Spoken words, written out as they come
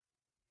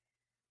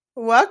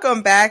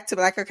Welcome back to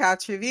Black Girl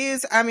Couch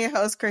Reviews. I'm your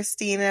host,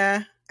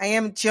 Christina. I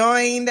am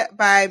joined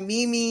by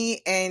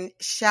Mimi and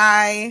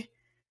Shy.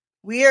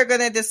 We are going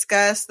to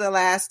discuss the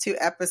last two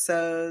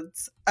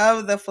episodes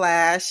of The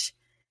Flash.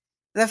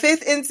 The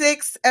 5th and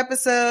 6th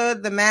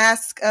episode, The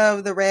Mask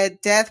of the Red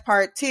Death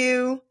Part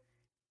 2,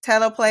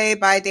 teleplay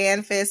by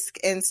Dan Fisk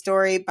and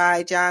story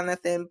by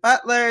Jonathan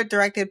Butler,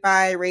 directed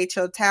by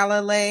Rachel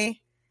Talalay.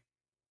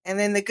 And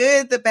then The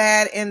Good, the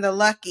Bad, and the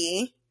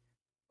Lucky.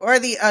 Or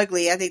The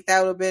Ugly. I think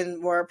that would have been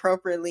more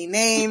appropriately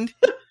named.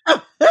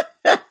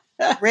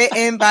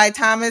 Written by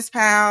Thomas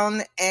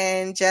Pound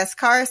and Jess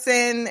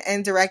Carson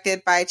and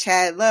directed by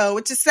Chad Lowe,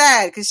 which is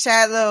sad because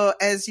Chad Lowe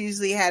has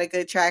usually had a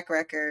good track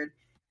record.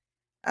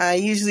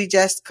 Usually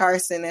Jess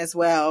Carson as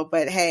well.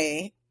 But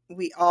hey,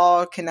 we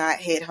all cannot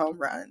hit home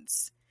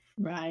runs.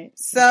 Right.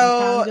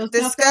 So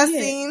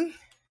discussing...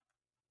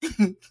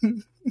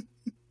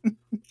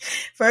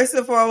 First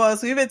and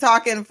foremost, we've been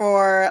talking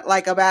for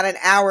like about an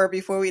hour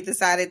before we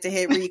decided to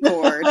hit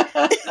record.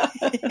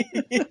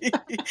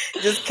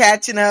 Just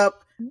catching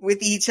up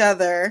with each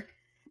other.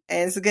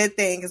 And it's a good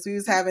thing because we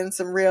was having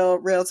some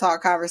real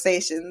talk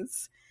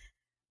conversations.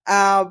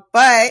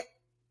 But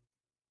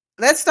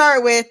let's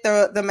start with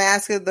the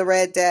Mask of the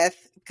Red Death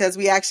because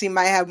we actually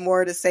might have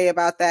more to say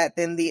about that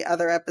than the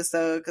other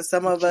episode because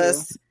some of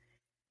us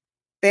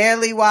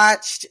barely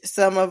watched,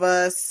 some of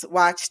us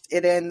watched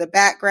it in the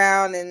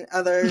background, and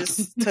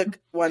others took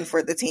one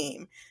for the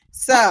team.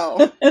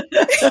 So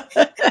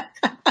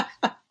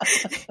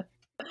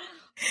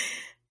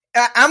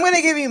I'm going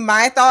to give you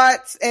my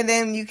thoughts, and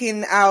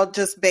then I'll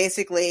just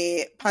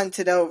basically punt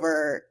it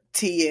over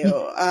to you.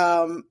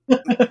 How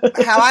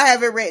I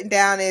have it written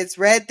down is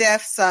Red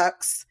Death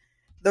sucks,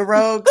 the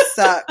rogues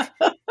suck,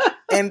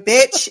 and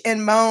bitch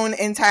and moan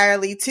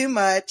entirely too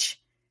much.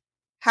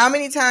 How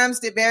many times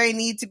did Barry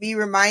need to be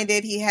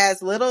reminded he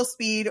has little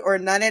speed or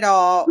none at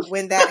all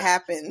when that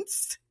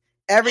happens?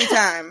 Every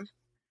time.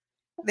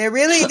 They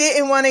really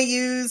didn't want to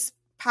use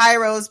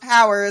Pyro's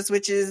powers,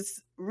 which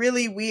is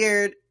really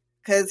weird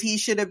because he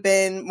should have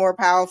been more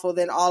powerful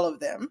than all of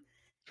them.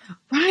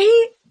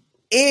 Right?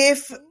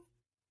 If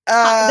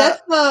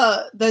that's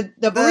the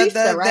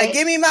barista, right? The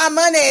give me my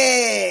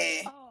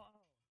money.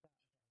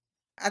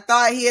 I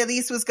thought he at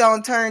least was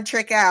going to turn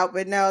Trick out,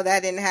 but no,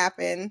 that didn't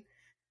happen.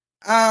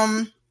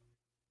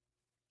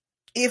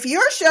 If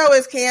your show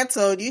is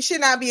canceled, you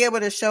should not be able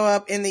to show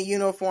up in the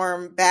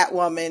uniform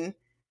Batwoman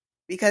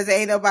because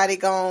ain't nobody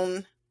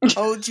gonna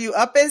hold you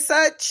up as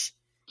such.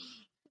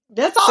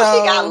 That's all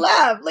she got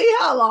left. Leave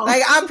her alone.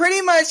 Like, I'm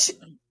pretty much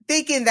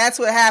thinking that's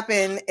what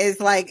happened is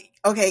like,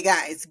 okay,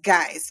 guys,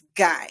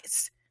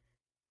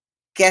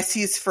 guess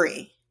who's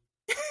free?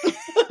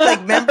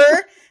 Like,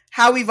 remember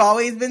how we've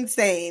always been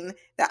saying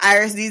that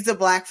Iris needs a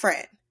black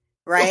friend,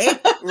 right?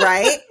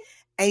 Right?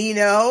 And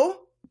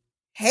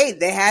hey,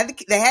 they had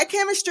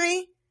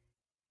chemistry,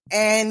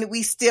 and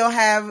we still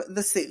have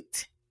the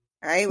suit.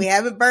 All right, we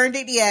haven't burned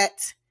it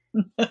yet,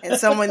 and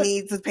someone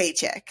needs a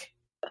paycheck.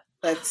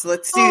 Let's do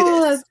this.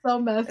 That's so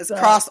messed Let's up.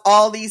 cross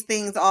all these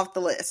things off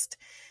the list.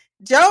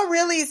 Joe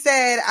really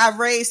said, "I've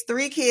raised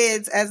 3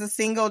 kids as a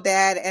single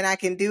dad, and I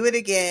can do it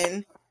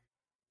again.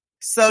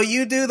 So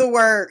you do the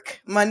work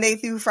Monday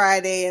through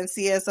Friday and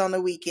see us on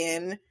the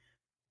weekend."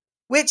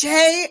 Which,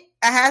 hey,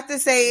 I have to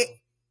say,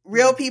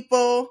 real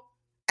people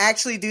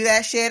actually do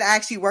that shit. I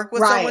actually work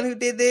with someone who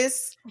did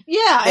this.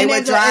 Yeah. They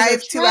would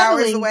drive 2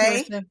 hours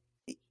away. Person.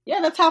 Yeah,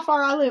 that's how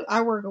far I live.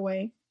 I work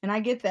away, and I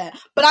get that.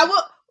 But I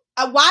will.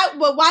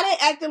 Why they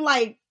acting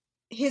like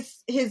his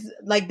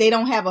like they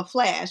don't have a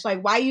Flash?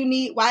 Like, why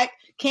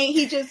can't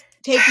he just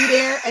take you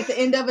there at the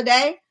end of a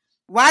day?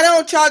 Why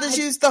don't y'all just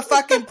use the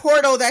fucking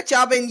portal that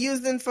y'all been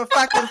using for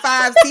fucking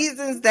 5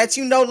 seasons that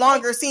you no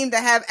longer seem to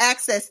have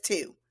access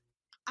to?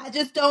 I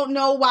just don't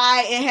know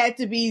why it had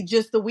to be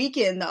just the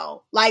weekend,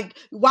 though. Like,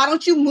 why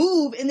don't you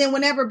move, and then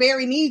whenever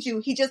Barry needs you,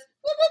 he just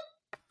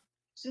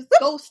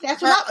go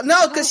snatch him up?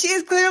 No, because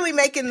she's clearly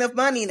making the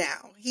money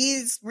now.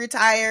 He's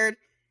retired.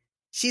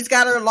 She's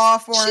got her law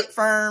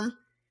firm.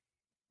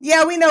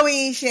 Yeah, we know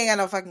she ain't got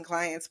no fucking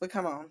clients, but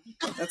come on.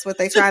 That's what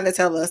they trying to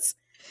tell us.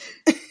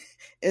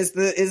 Is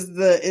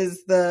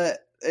that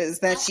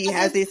she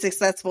has a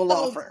successful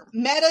law firm.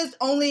 Metas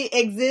only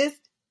exist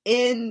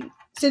in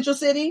Central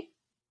City?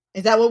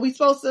 Is that what we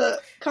supposed to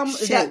come?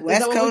 Shit,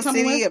 West Coast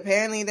City.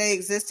 Apparently, they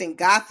exist in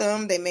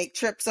Gotham. They make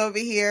trips over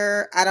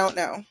here. I don't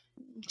know.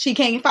 She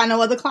can't find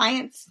no other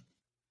clients.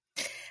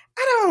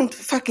 I don't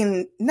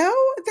fucking know.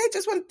 They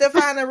just want to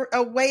find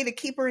a way to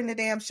keep her in the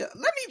damn show.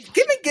 Let me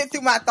get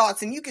through my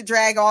thoughts, and you can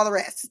drag all the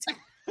rest.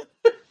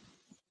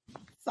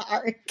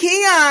 Sorry,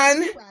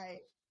 Keon.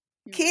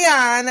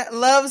 Keon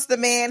loves the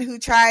man who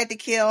tried to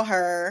kill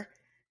her,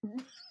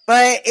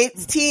 but it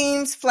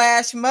seems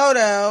Flash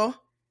Moto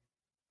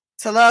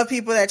to love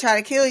people that try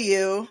to kill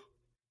you.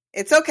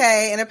 It's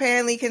okay, and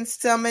apparently can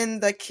summon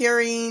the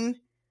curing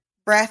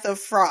breath of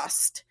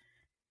frost.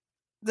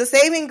 The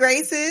saving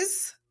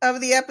graces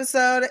of the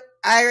episode,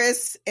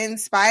 Iris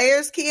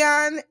inspires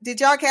Keon.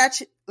 Did y'all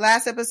catch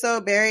last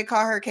episode? Barry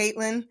called her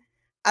Caitlin.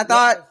 I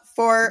thought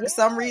for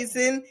some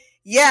reason.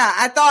 Yeah,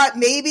 I thought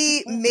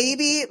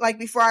maybe, like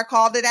before I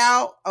called it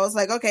out, I was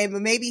like, okay,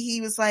 but maybe he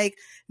was like,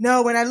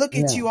 no, when I look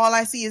at you, all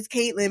I see is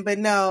Caitlyn. But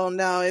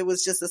no, it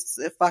was just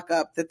a fuck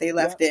up that they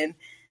left in.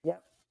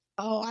 Yep.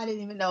 Oh, I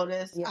didn't even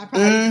notice. I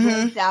probably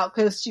blinked out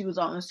because she was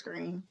on the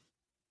screen.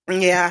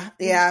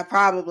 Yeah,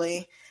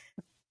 probably.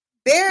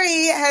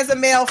 Barry has a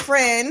male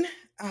friend.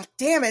 Oh,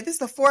 damn it. This is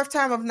the fourth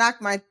time I've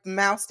knocked my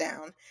mouse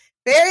down.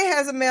 Barry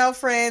has a male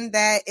friend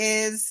that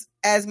is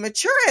as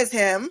mature as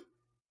him.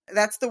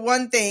 That's the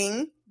one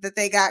thing that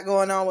they got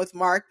going on with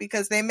Mark,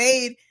 because they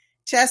made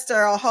Chester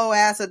a whole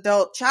ass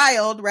adult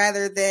child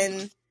rather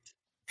than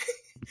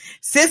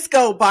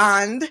Cisco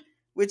Bond,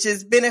 which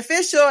is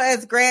beneficial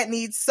as Grant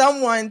needs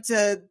someone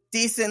to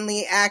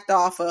decently act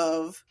off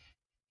of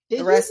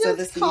the rest of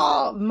the season.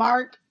 Call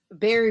Mark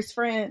Barry's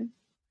friend?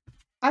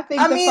 I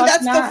mean,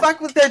 that's the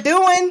fuck what they're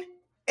doing.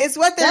 It's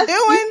what they're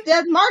doing.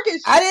 That's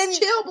Marcus.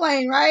 Chill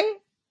Blaine, right?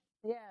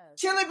 Yeah.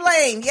 Chili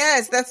Blaine.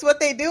 Yes, that's what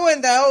they're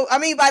doing, though. I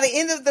mean, by the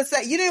end of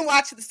you didn't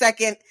watch the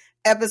second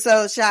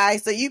episode, Shy,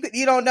 so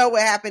you don't know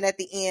what happened at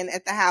the end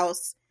at the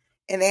house,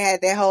 and they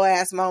had that whole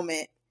ass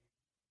moment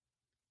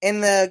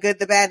in the good,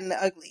 the bad, and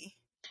the ugly.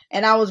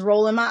 And I was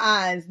rolling my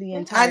eyes the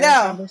entire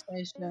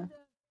conversation.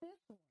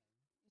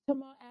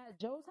 Come on, at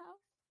Joe's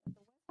house.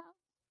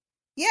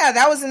 Yeah,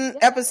 that was in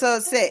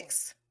episode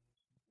 6.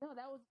 No,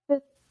 that was the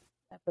 5th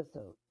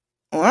episode.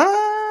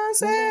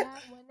 Was it?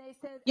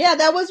 Yeah,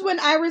 that was when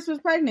Iris was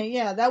pregnant.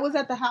 Yeah, that was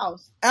at the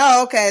house.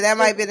 Oh, okay. That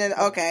might have been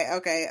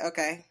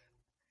okay.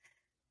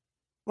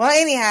 Well,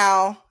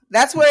 anyhow,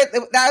 that's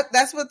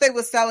what they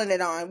were selling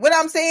it on. What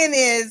I'm saying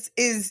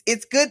is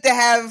it's good to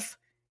have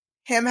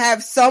him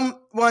have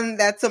someone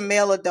that's a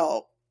male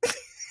adult.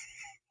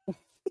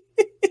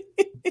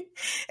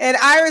 And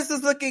Iris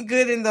is looking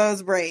good in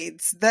those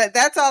braids.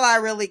 That's all I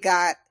really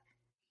got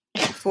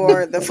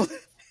for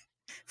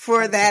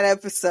for that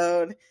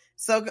episode.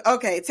 So,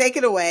 okay, take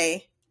it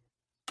away.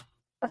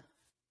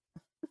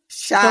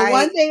 Shy. So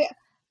one thing.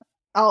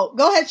 Oh,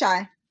 go ahead,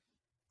 Shy.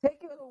 Take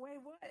it away.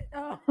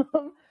 What?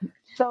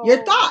 So your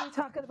thought. What are we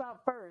talking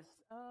about first?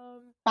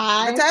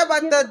 Let's talk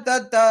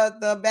about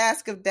the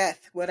Mask of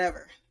Death,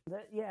 whatever.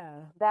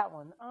 That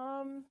one.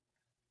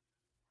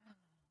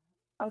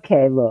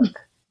 Okay, look.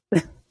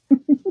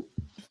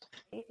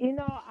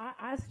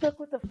 I stuck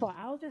with the Flash.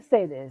 I'll just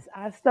say this: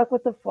 I stuck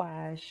with the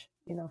Flash.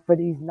 For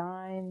these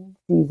 9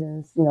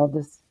 seasons.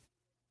 This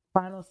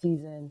final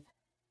season.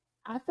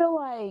 I feel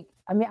like,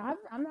 I'm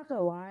not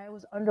gonna lie, I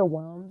was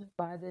underwhelmed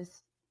by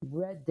this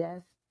Red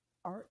Death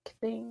arc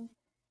thing,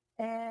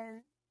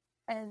 and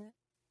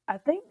I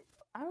think,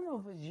 I don't know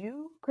if it was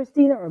you,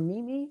 Christina, or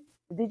Mimi.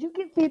 Did you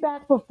get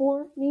feedback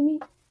before, Mimi?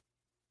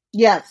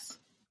 Yes,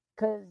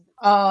 because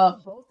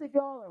both of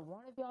y'all or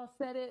one of y'all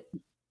said it,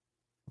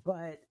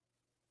 but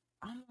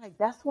I'm like,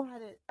 that's why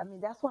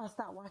I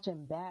stopped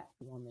watching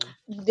Batwoman.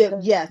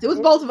 Yes, it was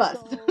both of us.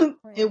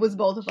 It was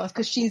both of us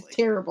because she's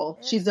terrible.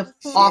 She's an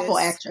awful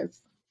actress.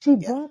 She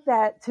brought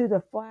that to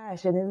the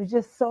Flash, and it was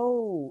just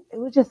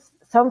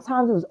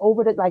sometimes it was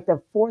over like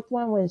the 4th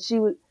one when she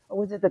was, or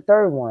was it the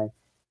 3rd one?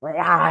 Like,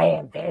 I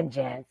am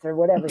vengeance or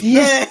whatever.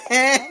 Yeah.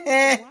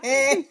 Why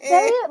did you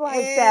say it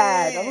like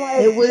that? I'm like,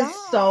 it was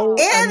so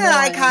and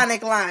an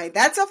iconic line.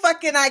 That's a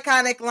fucking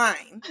iconic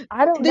line.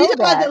 I don't know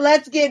that.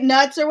 Let's get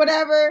nuts or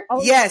whatever.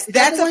 Oh, yes,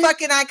 that's a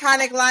fucking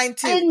iconic line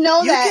too. I didn't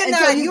know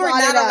that. You are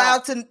not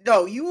allowed to.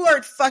 No, you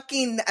are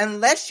fucking,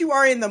 unless you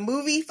are in the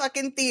movie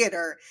fucking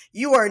theater,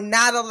 you are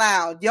not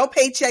allowed. Your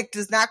paycheck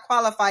does not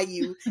qualify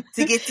you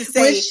to get to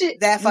say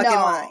that fucking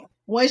line.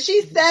 When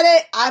she said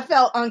it, I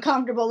felt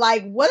uncomfortable.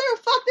 Like, where the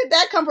fuck did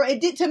that come from?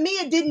 It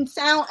didn't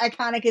sound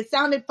iconic. It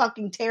sounded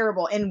fucking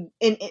terrible, and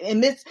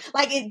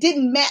like it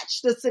didn't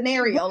match the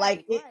scenario.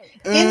 Like in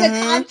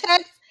the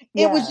context,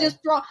 it was just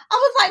wrong. I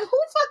was like, who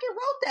fucking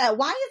wrote that?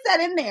 Why is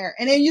that in there?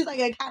 And then use like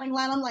a iconic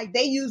line. I'm like,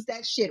 they used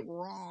that shit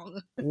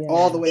wrong.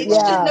 All the way. It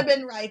shouldn't have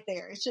been right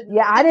there. It shouldn't.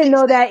 Yeah, I didn't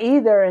know that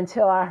either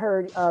until I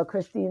heard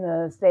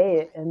Christina say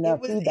it in the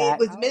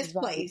feedback. It was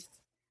misplaced.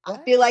 I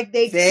feel like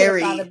they could have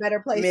found a better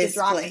place to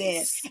drop it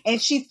in.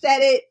 And she said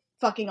it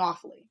fucking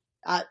awfully.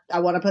 I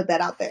want to put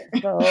that out there.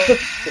 So,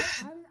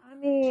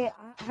 I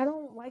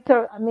don't like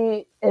her. And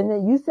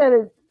then you said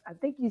it, I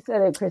think you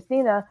said it,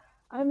 Christina.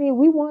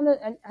 We want to,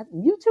 and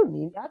you too,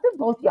 me. I think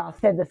both y'all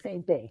said the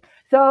same thing.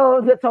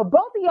 So both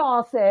of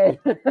y'all said,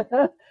 we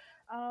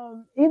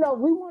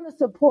want to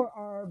support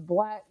our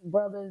Black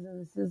brothers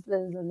and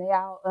sisters, and they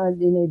out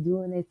and they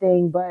doing their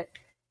thing, but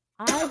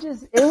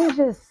it was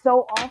just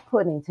so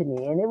off-putting to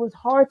me, and it was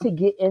hard to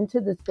get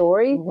into the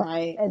story.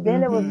 Right. And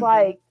then it was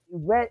like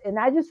and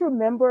I just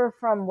remember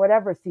from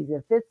whatever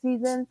season, 5th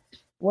season,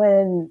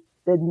 when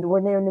they're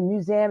in the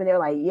museum and they're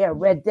like, yeah,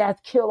 Red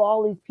Death kill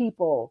all these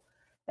people.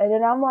 And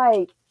then I'm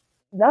like,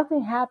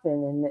 nothing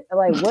happened. And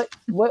like,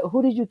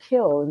 who did you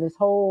kill in this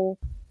whole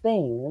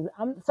thing?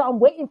 I'm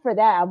waiting for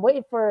that. I'm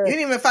waiting for. You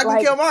didn't even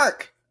fucking kill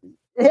Mark.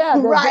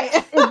 Yeah. Right.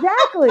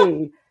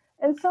 Exactly.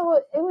 And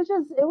so it was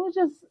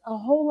just a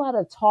whole lot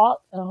of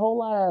talk and a whole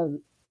lot of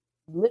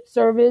lip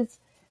service.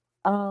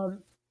 And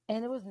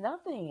and it was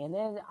nothing. And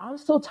then I'm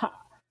so tired.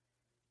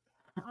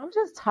 I'm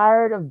just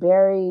tired of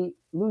Barry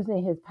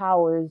losing his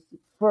powers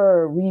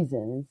for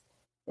reasons.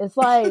 It's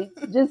like,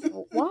 just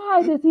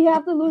why does he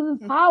have to lose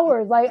his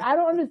powers? Like, I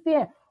don't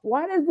understand.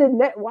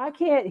 Why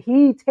can't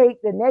he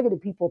take the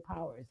negative people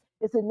powers?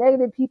 It's the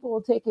negative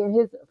people taking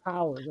his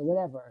powers or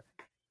whatever.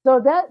 So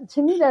that,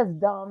 to me, that's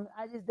dumb.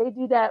 They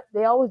do that.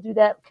 They always do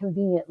that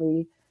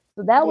conveniently.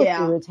 So that was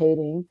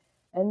irritating.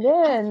 And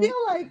then I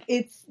feel like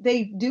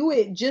they do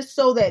it just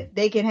so that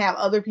they can have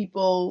other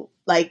people,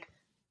 like,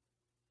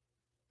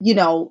 you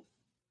know,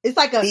 it's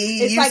like to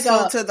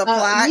the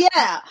plot.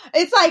 Yeah,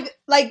 it's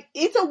like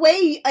it's a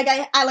way.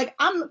 Like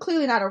I'm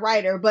clearly not a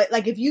writer, but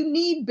like if you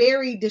need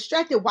Barry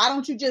distracted, why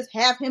don't you just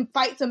have him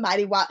fight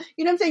somebody? While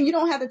you know what I'm saying, you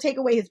don't have to take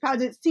away his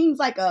powers. It seems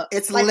like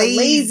it's like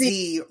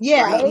lazy.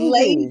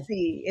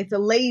 Lazy. It's a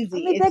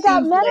lazy. I mean, they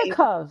got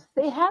metacuffs.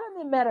 They have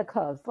him in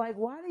metacuffs. Like,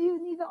 why do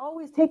you need to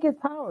always take his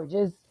power?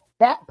 Just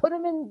put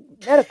him in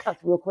metacuffs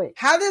real quick.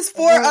 How does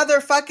 4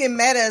 other fucking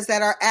metas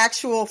that are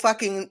actual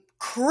fucking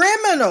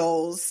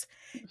criminals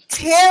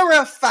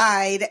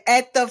terrified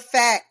at the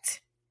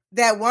fact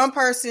that one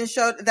person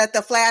showed that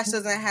the Flash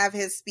doesn't have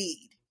his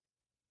speed?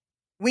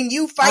 When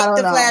you fight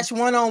the Flash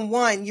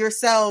one-on-one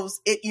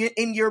yourselves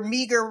in your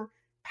meager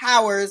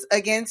powers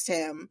against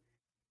him,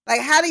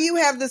 like, how do you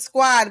have the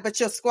squad but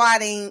your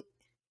squad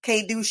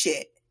can't do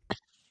shit?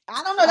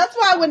 I don't know. That's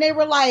why when they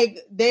were like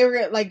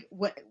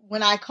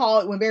when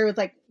Barry was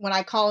like, when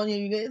I call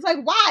you, it's like,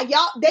 why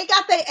y'all? They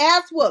got their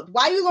ass whooped.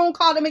 Why you gonna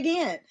call them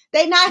again?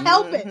 They not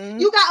helping. Mm-hmm.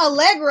 You got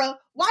Allegra.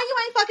 Why you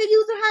ain't fucking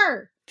using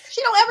her?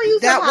 She don't ever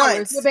use her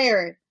powers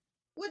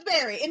with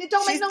Barry. And it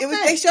don't make no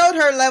sense. They showed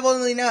her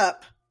leveling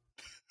up.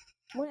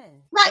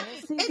 When? Right.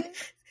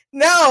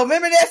 No,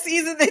 remember that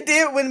season they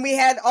did when we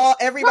had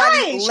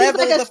everybody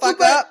level the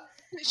fuck up?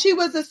 She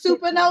was a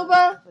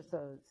supernova.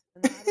 No,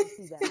 I didn't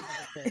see that.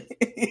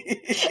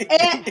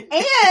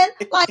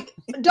 and like,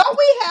 don't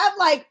we have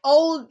like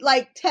old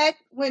like tech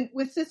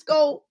with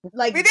Cisco?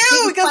 Like, we do,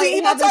 because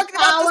he's not talking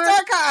about the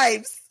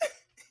archives.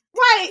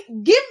 Right,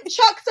 give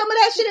Chuck some of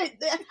that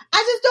shit. I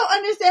just don't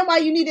understand why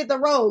you needed the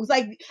rogues.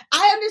 Like,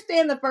 I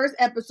understand the first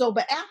episode,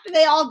 but after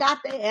they all got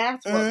their ass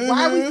whooped,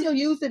 why are we still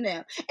using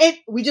them? And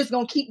we just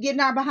gonna keep getting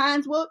our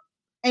behinds whooped?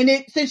 And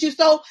since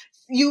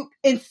you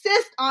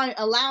insist on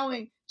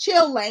allowing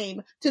Chill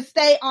Lame to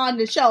stay on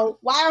the show,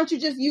 why don't you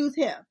just use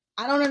him?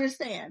 I don't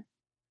understand.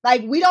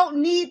 Like, we don't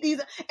need these.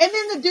 And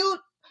then the dude,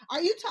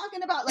 are you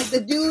talking about like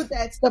the dude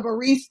that's the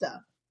barista?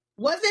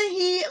 Wasn't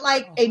he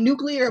like a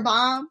nuclear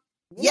bomb?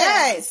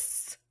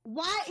 Yes.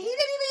 Why? He didn't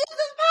even use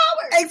his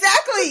powers.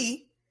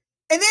 Exactly.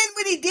 And then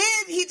when he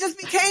did, he just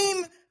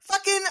became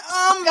fucking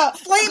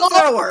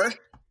flamethrower.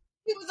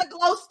 He was a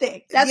glow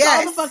stick. That's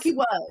all the fuck he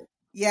was.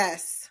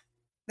 Yes.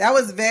 That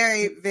was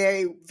very,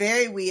 very,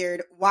 very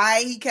weird.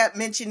 Why he kept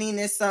mentioning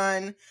his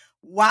son.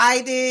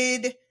 Why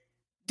did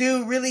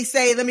dude really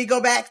say, let me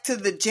go back to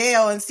the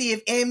jail and see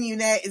if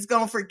Amunet is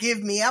going to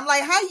forgive me? I'm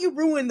like, how you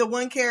ruin the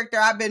one character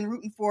I've been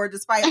rooting for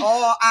despite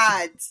all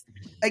odds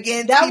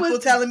against people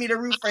telling me to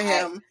root for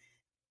him.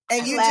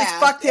 And you just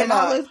fucked him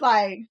up.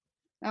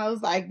 I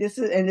was like, this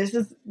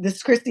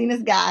is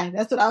Christina's guy.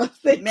 That's what I was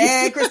thinking.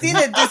 Man,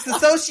 Christina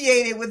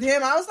disassociated with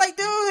him. I was like,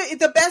 dude,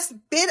 the best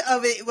bit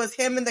of it was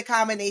him and the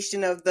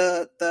combination of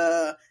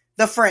the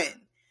friend.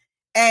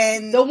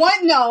 And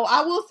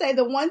I will say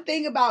the one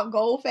thing about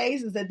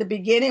Goldface is at the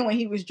beginning when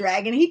he was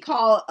dragging, he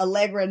called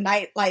Allegra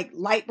light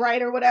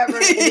bright or whatever.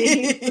 And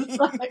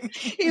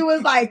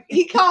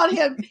he called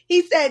him,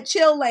 he said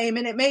Chill Lame,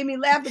 and it made me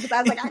laugh because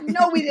I was like, I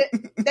know we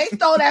didn't, they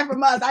stole that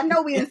from us. I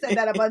know we didn't say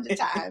that a bunch of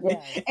times.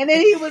 Yeah. And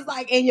then he was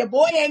like, and your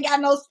boy ain't got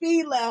no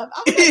speed left.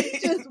 I'm like, he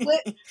just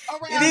went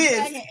around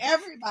dragging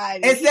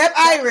everybody. Except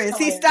Iris.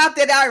 He stopped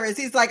at Iris.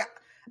 He's like,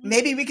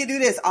 maybe we could do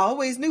this. I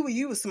always knew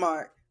you was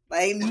smart.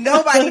 Like,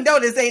 nobody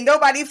noticed. Ain't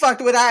nobody fucked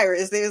with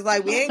Iris. They was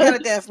like, we ain't got a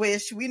death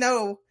wish. We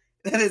know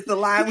that is the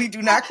line we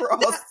do not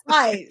cross.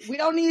 Right. We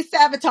don't need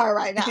Savitar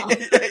right now.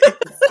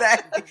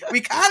 Exactly.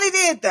 We kind of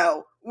did,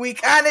 though. We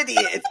kind of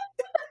did.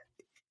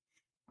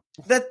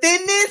 The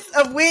thinness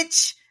of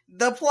which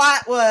the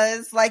plot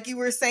was, like you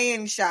were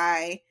saying,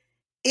 Shy,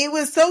 it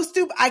was so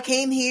stupid. I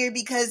came here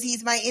because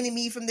he's my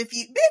enemy from the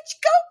future.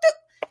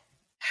 Bitch,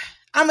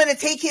 I'm going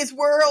to take his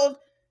world.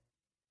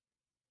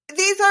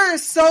 These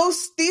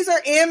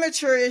are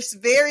amateurish,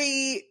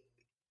 very,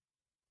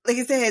 like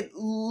I said,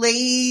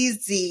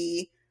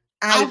 lazy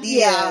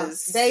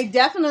ideas. They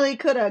definitely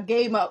could have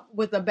came up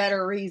with a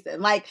better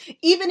reason. Like,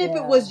 even if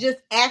it was just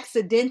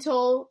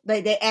accidental,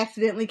 they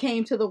accidentally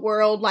came to the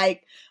world,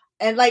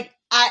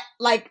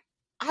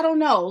 I don't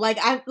know.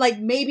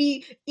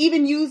 Maybe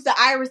even use the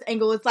Iris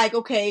angle. It's like,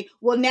 okay,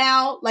 well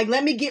now,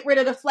 let me get rid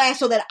of the Flash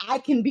so that I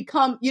can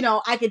become,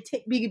 I could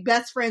be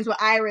best friends with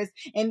Iris.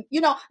 And,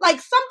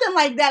 something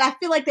like that. I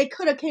feel like they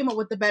could have came up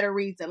with a better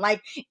reason.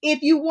 Like,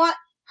 if you want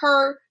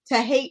her to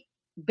hate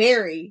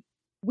Barry,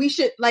 we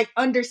should,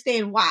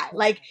 understand why.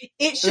 Like,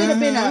 it should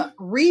have been a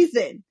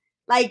reason.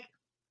 Like,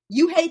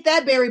 you hate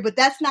that Barry, but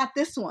that's not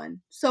this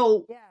one.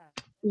 So,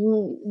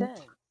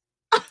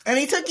 And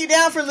he took you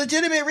down for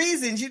legitimate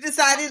reasons. You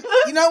decided,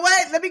 you know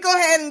what? Let me go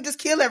ahead and just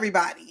kill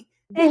everybody.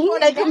 And Before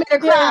they commit a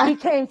crime.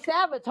 became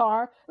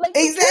Savitar. Like,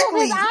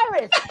 Exactly. His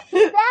Iris.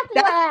 That's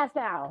your ass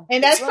now.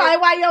 And that's probably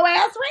why your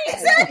ass ran.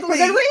 Exactly. For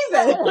good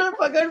reason.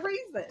 For good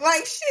reason.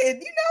 Like, shit,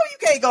 you know you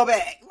can't go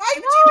back. Why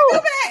would you go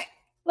back?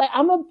 Like,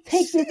 I'm going to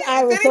take this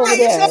Iris Anyway, over you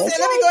there. should have said,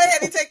 let me go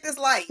ahead and take this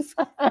life.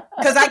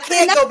 Because I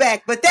can't go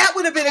back. But that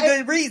would have been a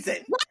good reason.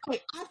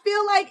 Right. I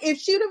feel like if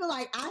she'd have been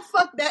like, I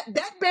fucked that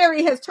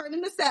Barry has turned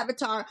into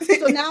Savitar,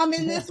 so now I'm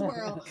in this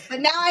world. But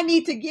now I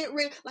need to get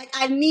rid, like,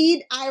 I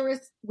need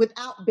Iris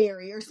without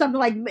Barry or something,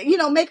 like, you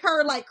know, make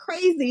her like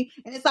crazy.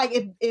 And it's like,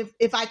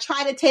 if I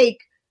try to take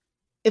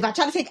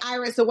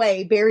Iris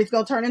away, Barry's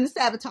gonna turn into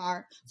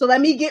Savitar. So let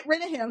me get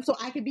rid of him so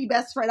I can be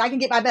best friend. I can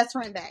get my best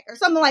friend back or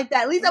something like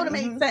that. At least that would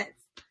have made sense.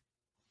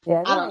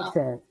 Yeah, that makes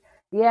sense.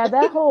 Yeah,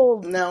 that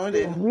whole No, it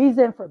didn't.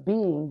 reason for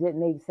being didn't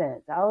make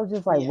sense. I was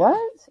just like, what?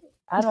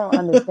 I don't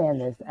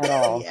understand this at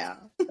all. Yeah.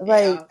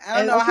 Like, I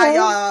don't know how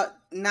y'all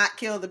not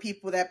kill the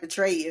people that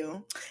betray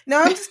you. No,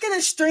 I'm just going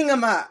to string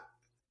them up.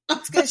 I'm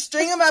just going to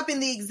string them up in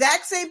the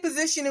exact same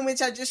position in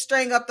which I just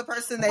string up the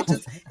person that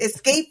just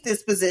escaped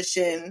this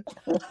position.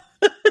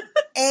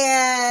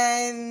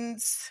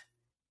 And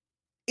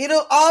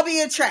it'll all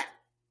be a trap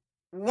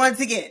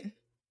once again.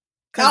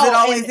 Because it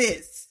always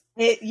is.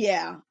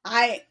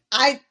 I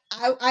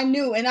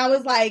knew, and I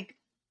was like,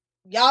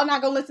 y'all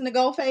not gonna listen to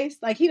Goldface?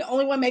 Like, he the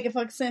only one making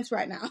fucking sense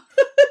right now.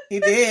 He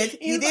did.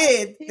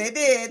 They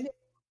did.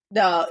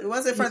 No, it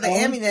wasn't for the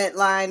Amunet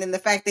line and the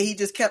fact that he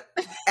just kept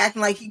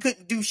acting like he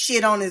couldn't do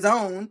shit on his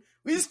own.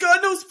 We just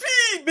got no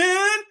speed,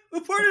 man.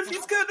 What part if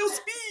he's got no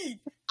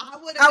speed? I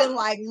would have been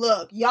like,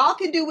 look, y'all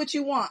can do what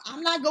you want.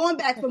 I'm not going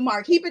back for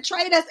Mark. He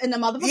betrayed us in the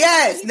motherfucker.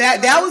 Yes,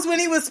 that was when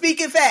he was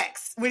speaking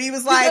facts. When he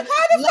was like, how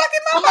the fuck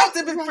am I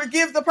supposed to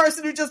forgive the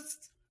person who just...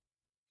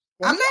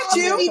 I'm not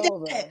you.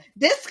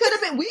 This could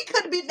have been,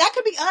 that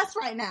could be us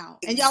right now.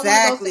 And y'all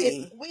want to go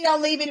say, we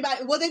don't leave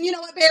anybody. Well, then you know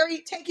what,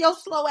 Barry? Take your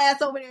slow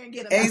ass over there and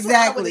get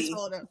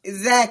him.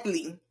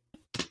 Exactly.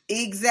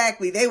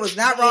 They was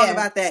not wrong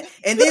about that.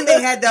 And then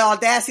they had the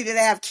audacity to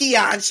have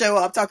Keon show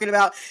up talking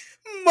about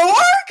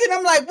Mark, and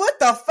I'm like, what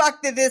the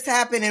fuck did this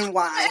happen and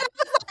why? And I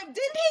was like, didn't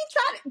he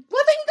try to,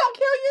 wasn't he gonna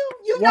kill you?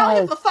 You know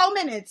him for 4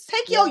 minutes.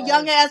 Take your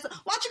young ass,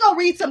 why don't you go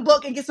read some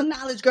book and get some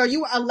knowledge, girl?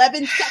 You were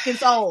 11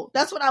 seconds old.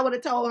 That's what I would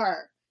have told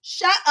her.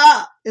 Shut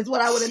up is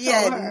what I would have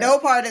told her. No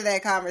part of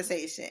that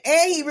conversation.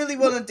 And he really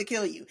wanted to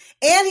kill you.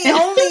 And he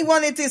only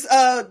wanted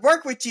to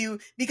work with you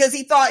because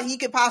he thought he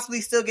could possibly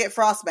still get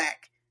Frost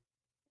back.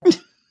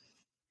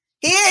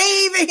 He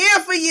ain't even here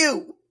for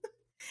you.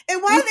 And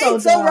why are they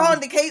so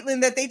wrong to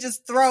Caitlyn that they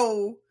just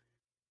throw,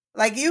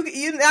 like,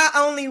 you not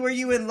only were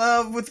you in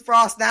love with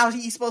Frost, now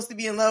he's supposed to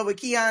be in love with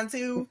Keon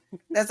too?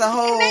 That's a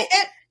whole...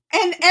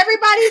 And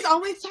everybody's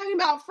always talking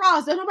about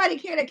Frost. Don't nobody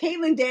care that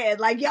Caitlyn dead.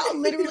 Like, y'all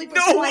literally...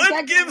 No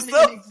one gives a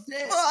fuck.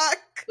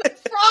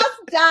 Frost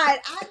died.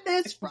 I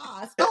miss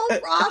Frost. Oh,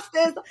 Frost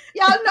is...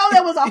 Y'all know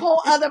there was a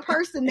whole other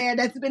person there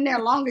that's been there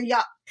longer.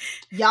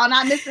 Y'all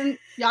not missing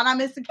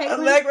Caitlyn?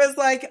 Allegra's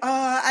like,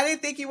 I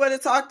didn't think you would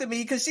have talked to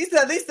me because she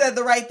said they said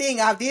the right thing.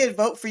 I did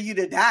vote for you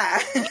to die.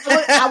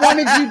 I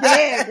wanted you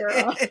dead,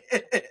 girl.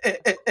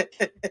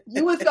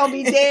 You was gonna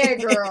be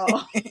dead,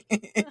 girl.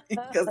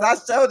 Because I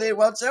sure didn't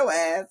want your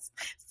ass.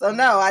 So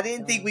no, I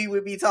didn't think we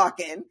would be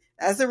talking.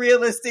 That's a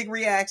realistic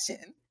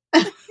reaction.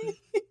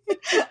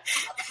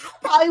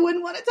 Probably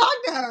wouldn't want to talk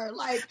to her.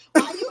 Like,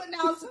 why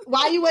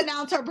you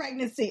announce her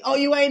pregnancy? Oh,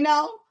 you ain't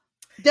know?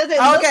 Does it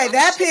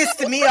that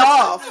pissed me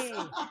off.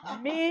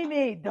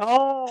 Mimi,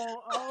 don't.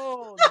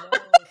 Oh, no.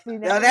 See,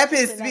 no, that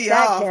pissed me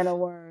off. That can of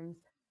worms.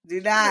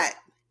 Do not.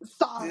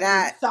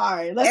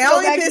 Sorry. Let's it go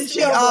only back pissed to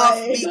me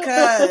off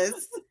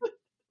because,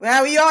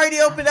 well, we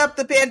already opened up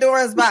the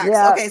Pandora's box.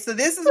 Yeah. Okay, so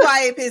this is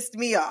why it pissed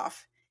me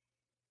off.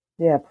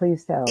 Yeah,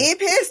 please tell. It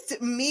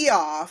pissed me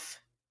off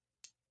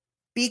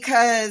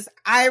because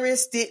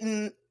Iris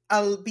didn't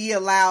be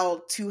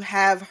allowed to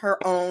have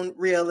her own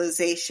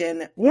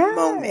realization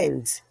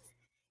moment.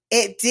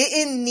 It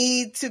didn't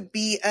need to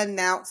be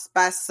announced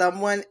by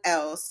someone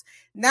else.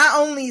 Not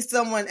only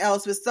someone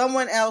else, but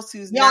someone else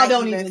who's y'all not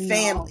don't even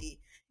family.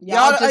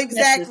 Y'all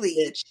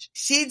exactly.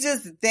 She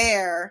just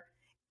there.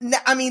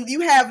 I mean,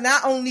 you have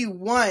not only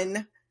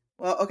one,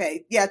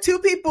 two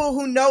people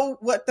who know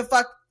what the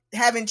fuck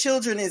having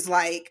children is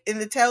like in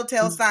the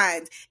telltale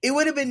signs. It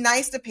would have been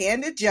nice to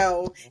pan to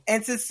Joe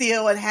and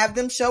Cecile and have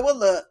them show a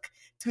look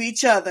to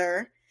each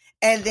other.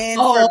 And then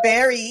for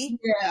Barry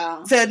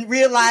to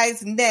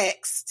realize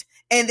next,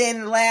 and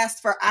then last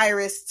for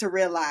Iris to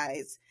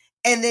realize.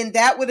 And then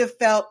that would have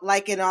felt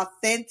like an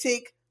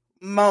authentic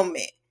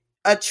moment,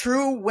 a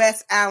true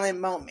Wes Allen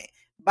moment.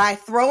 By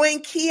throwing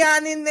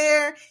Keon in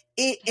there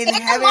and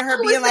having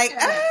her being like,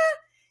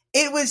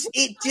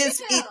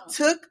 it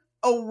took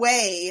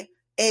away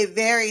a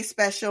very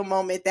special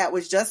moment that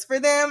was just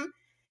for them.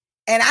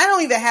 And I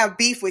don't even have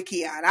beef with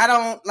Keon.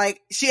 I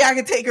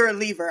can take her or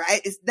leave her.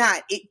 It's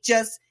not. It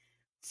just...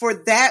 For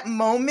that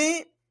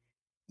moment,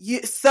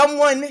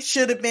 someone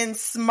should have been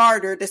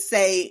smarter to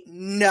say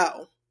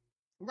no.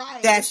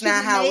 Right. That's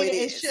not how it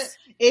is.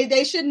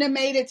 They shouldn't have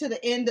made it to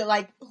the end of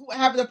like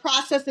whoever the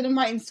process of them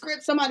writing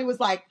script. Somebody was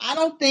like, I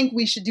don't think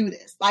we should do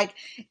this. Like,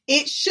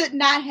 it should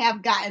not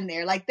have gotten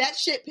there. Like, that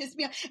shit pissed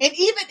me off. And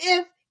even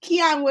if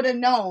Keon would have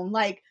known,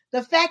 like,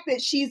 the fact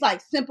that she's like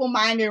simple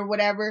minded or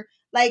whatever,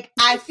 like,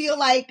 I feel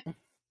like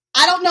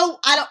I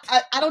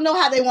don't know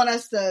how they want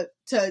us to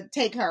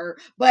take her,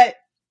 but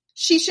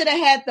she should have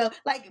had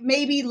like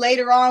maybe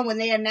later on when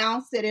they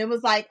announced it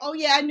was like, oh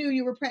yeah, I knew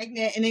you were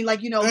pregnant. And then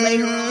like,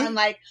 later on,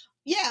 like,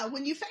 yeah,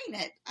 when you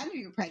fainted, I knew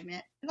you were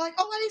pregnant. And like,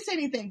 oh, I didn't say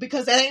anything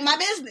because that ain't my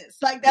business.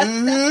 Like that's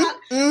not,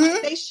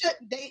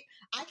 like,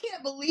 I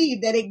can't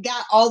believe that it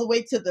got all the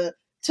way to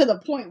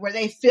the point where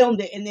they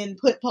filmed it and then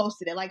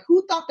posted it. Like,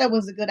 who thought that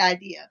was a good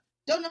idea?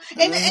 Don't know.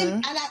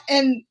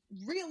 And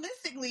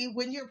realistically,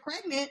 when you're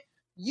pregnant,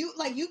 you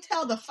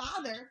tell the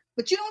father,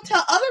 but you don't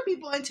tell other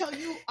people until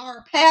you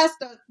are past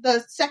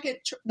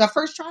the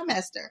first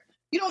trimester.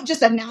 You don't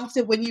just announce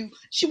it when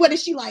what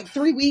is she, like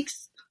 3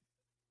 weeks?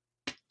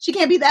 She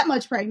can't be that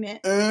much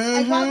pregnant.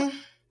 Like,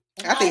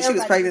 I think she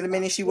was pregnant the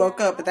minute she woke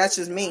up, but that's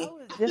just me.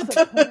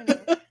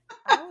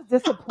 I was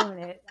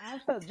disappointed. I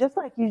felt just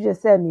like you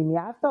just said, Mimi.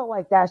 I felt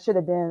like that should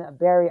have been a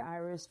Barry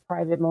Iris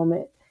private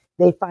moment.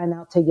 They find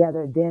out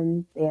together,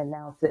 then they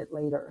announce it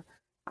later.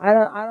 I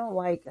don't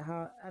like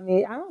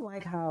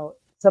how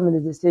some of the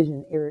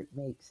decisions Eric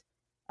makes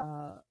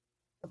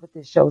with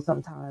this show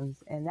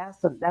sometimes, and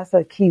that's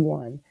a key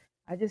one.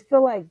 I just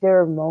feel like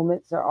their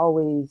moments are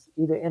always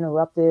either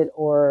interrupted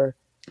or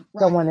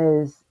someone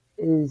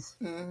is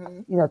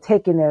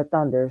taking their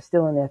thunder,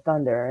 stealing their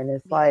thunder, and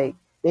it's like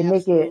they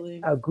make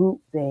it a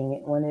group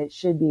thing when it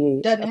should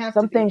be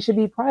something should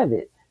be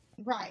private.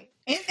 Right.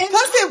 And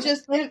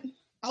plus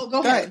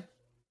go ahead.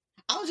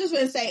 I was just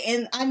going to say,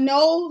 and I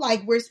know,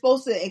 like, we're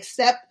supposed to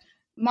accept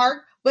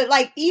Mark, but,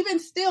 like, even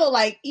still,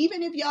 like,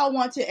 even if y'all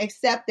want to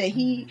accept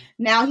that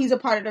now he's a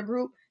part of the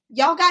group,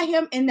 y'all got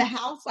him in the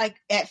house, like,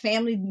 at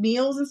family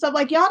meals and stuff.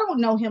 Like, y'all don't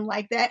know him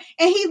like that.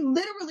 And he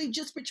literally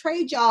just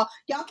betrayed y'all.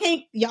 Y'all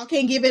can't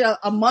give it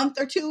a month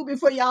or two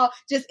before y'all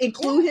just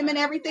include him in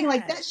everything.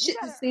 Like, that shit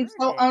just seems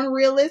so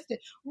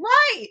unrealistic.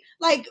 Right.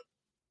 Like,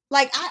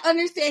 I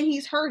understand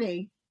he's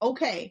hurting.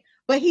 Okay.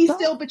 But he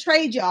still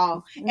betrayed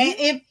y'all. Mm-hmm.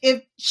 And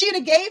if she'd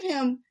have gave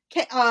him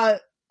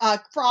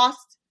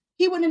Frost,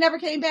 he would have never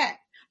came back.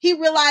 He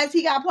realized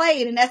he got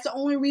played, and that's the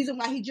only reason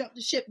why he jumped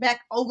the ship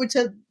back over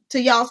to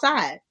y'all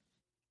side.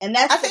 And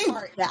that's the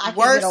part that I can't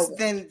worse get over.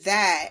 Than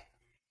that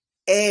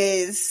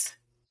is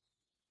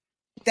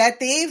that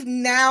they've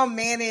now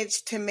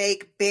managed to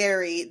make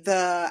Barry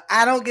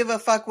I don't give a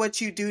fuck what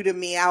you do to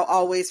me, I'll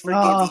always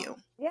forgive you.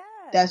 Yeah,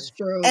 that's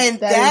true. And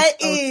that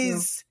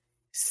is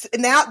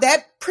now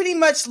that pretty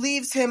much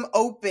leaves him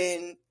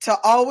open to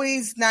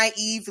always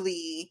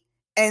naively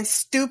and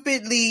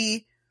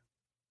stupidly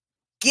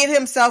get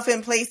himself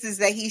in places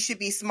that he should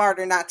be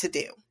smarter not to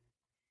do.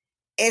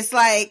 It's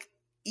like,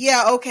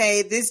 yeah,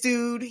 okay, this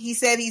dude, he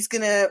said he's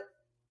gonna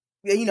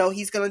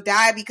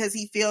die because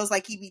he feels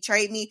like he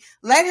betrayed me.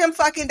 Let him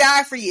fucking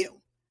die for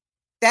you.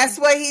 That's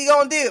what he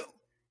gonna do.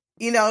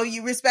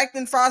 You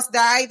respecting Frost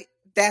died.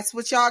 That's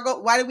what y'all go.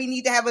 Why do we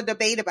need to have a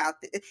debate about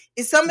this?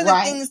 It's some of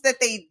the things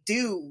that they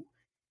do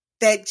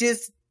that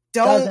just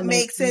don't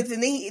make sense.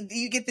 And then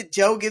you get the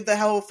Joe give the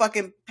whole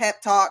fucking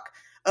pep talk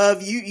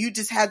of you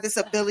just have this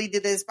ability to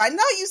this.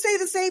 No, you say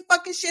the same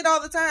fucking shit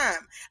all the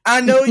time.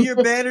 I know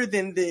you're better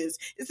than this.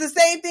 It's the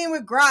same thing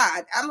with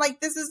Grodd. I'm like,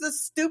 this is the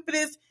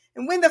stupidest.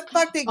 And when the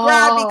fuck did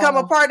Grodd become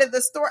a part of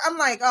the story? I'm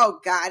like, oh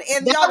God.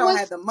 And y'all don't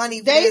have the money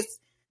for this.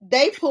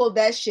 They pulled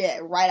that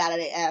shit right out of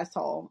their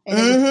asshole. And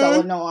it was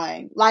so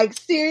annoying. Like,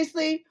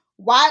 seriously,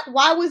 why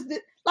was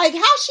this? Like,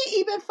 how she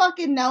even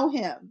fucking know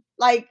him?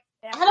 Like,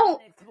 I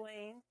don't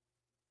explain.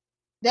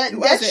 That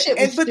shit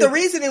was stupid. But the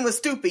reasoning was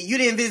stupid. You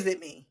didn't visit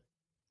me.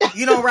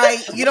 You don't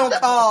write. You don't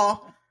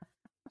call.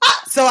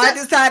 So I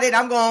decided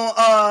I'm going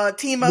to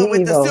team up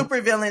with the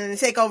supervillain and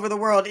take over the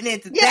world. And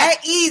it's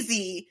that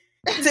easy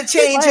to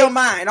change your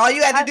mind. All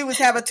you had to do was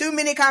have a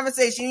 2-minute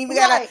conversation. You even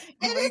gotta,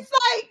 and it's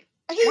like,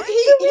 he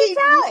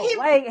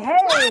like, hey.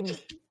 Like, you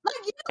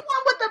the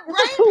one with the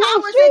brain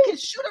powers that can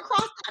shoot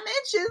across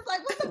dimensions. Like,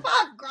 what the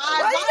fuck, Grodd?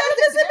 Why you gotta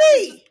visit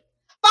me?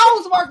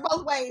 Phones work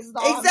both ways,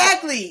 dog.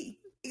 Exactly.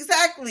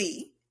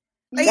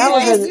 Like,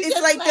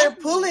 it's like they're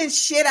pulling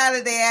shit out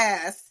of their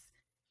ass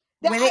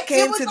when it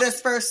came to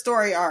this first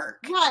story arc.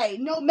 Right.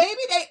 No, maybe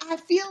I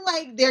feel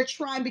like they're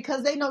trying,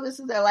 because they know this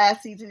is their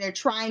last season, they're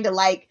trying to,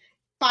 like,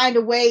 find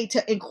a way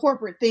to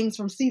incorporate things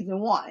from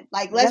season 1.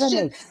 Like, let's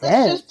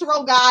just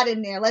throw God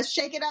in there. Let's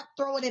shake it up,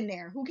 throw it in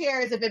there. Who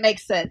cares if it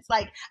makes sense?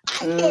 Like, I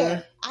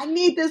care. I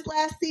need this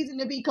last season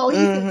to be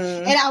cohesive.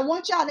 And I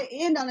want y'all to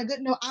end on a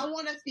good note. I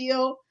want to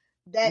feel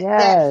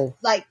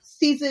that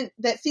season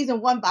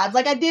 1 vibes,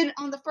 like I did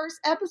on the first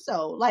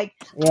episode. Like,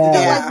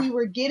 I feel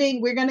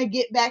like we're gonna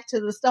get back to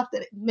the stuff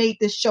that made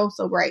this show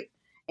so great.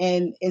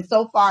 And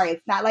so far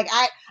it's not. Like,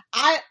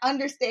 I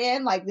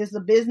understand, like, this is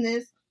a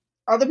business.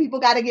 Other people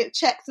got to get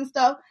checks and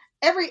stuff.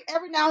 Every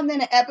now and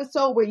then an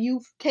episode where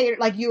you've catered,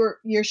 like you're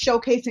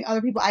showcasing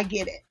other people, I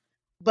get it.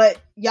 but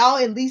y'all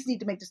at least need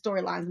to make the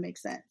storylines make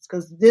sense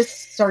because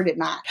this sure did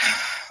not.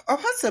 Or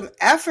put some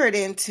effort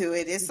into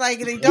it. It's like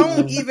they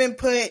don't even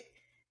put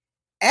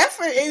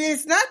effort, and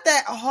it's not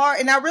that hard.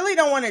 And I really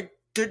don't want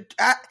to.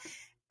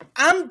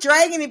 I'm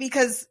dragging it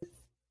because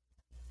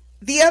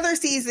the other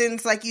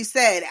seasons, like you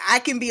said, I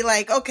can be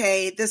like,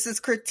 okay, this is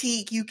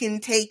critique. You can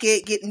take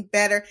it, getting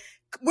better.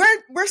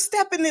 We're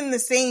stepping in the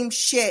same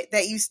shit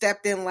that you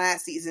stepped in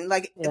last season.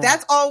 Like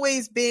that's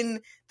always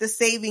been the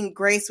saving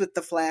grace with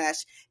the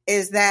Flash,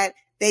 is that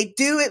they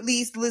do at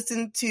least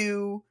listen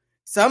to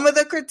some of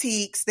the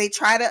critiques. They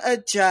try to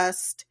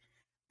adjust,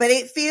 but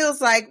it feels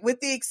like, with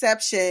the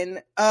exception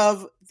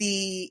of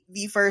the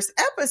first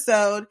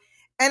episode,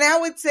 and I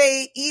would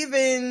say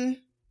even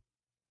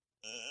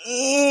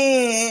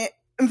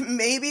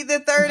maybe the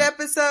third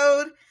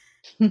episode,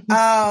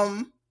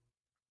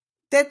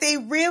 that they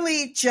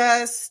really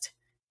just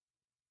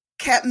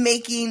kept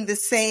making the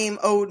same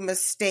old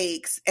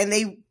mistakes, and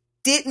they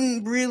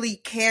didn't really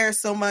care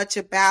so much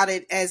about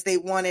it as they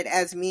wanted,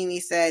 as Mimi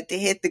said, to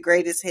hit the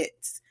greatest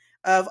hits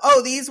of,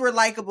 oh, these were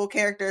likable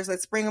characters.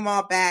 Let's bring them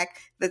all back.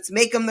 Let's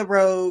make them the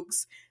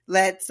rogues.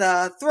 Let's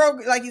throw,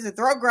 like you said,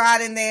 throw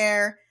Grodd in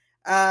there.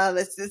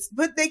 Let's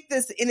put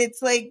this, and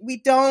it's like,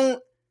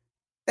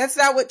 that's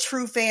not what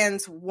true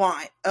fans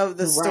want of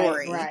the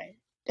story. Right.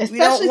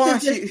 Especially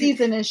since this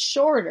season is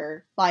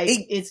shorter. Like,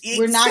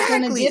 we're not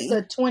going to get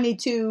the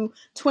 22,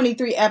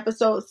 23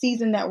 episode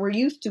season that we're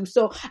used to.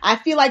 So I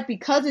feel like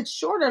because it's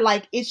shorter,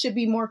 like, it should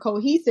be more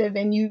cohesive,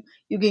 and you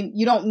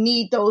don't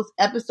need those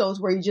episodes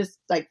where you're just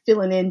like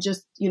filling in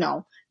just,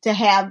 to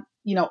have,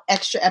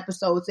 extra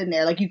episodes in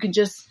there. Like, you can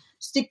just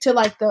stick to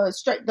like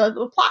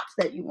the plots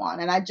that you want.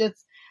 And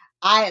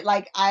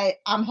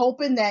I'm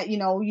hoping that,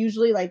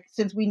 usually, like,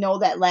 since we know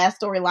that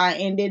last storyline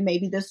ended,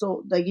 maybe this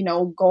will, like,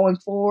 going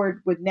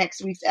forward with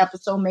next week's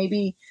episode,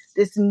 maybe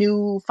this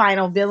new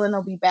final villain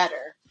will be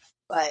better.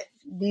 But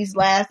these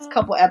last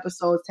couple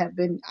episodes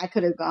I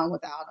could have gone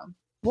without them.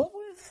 What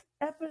was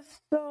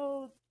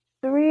episode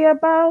 3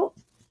 about?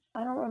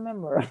 I don't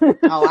remember.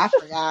 Oh, I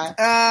forgot.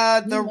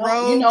 The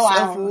Rogues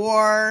of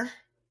War.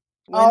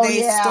 When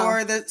they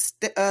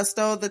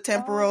stole the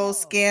temporal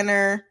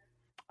scanner.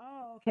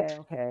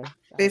 Okay.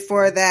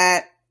 Before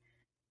that,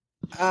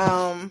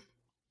 and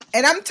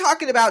I'm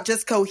talking about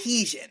just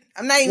cohesion.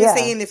 I'm not even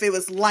saying if it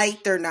was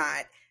liked or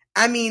not.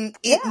 I mean,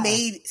 it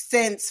made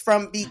sense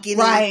from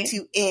beginning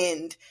to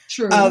end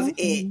of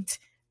it.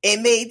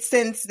 It made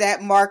sense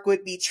that Mark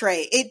would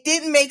betray. It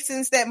didn't make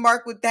sense that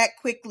Mark would that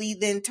quickly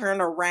then turn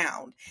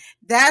around.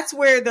 That's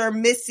where they're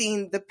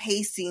missing the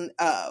pacing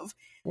of.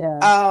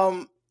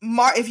 Yeah.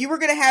 Mark, if you were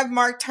going to have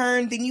Mark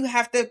turn, then you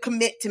have to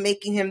commit to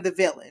making him the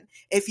villain.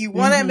 If you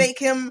want to make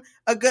him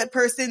a good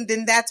person,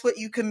 then that's what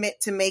you commit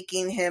to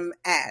making him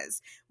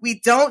as. We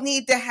don't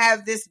need to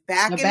have this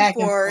back and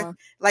forth.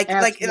 Like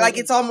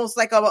it's almost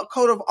like a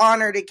code of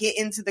honor to get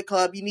into the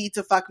club. You need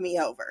to fuck me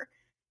over.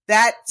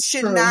 That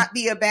should not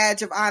be a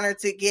badge of honor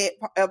to get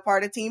a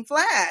part of Team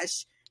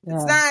Flash. Yeah.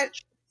 It's not.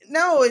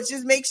 No, it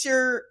just makes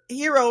your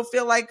hero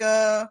feel like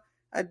a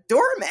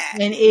doormat.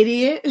 An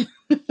idiot.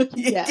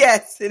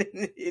 Yes, an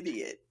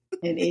idiot.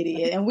 An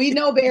idiot. And we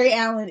know Barry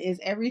Allen is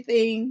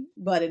everything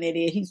but an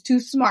idiot. He's too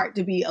smart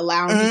to be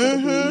allowing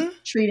people to be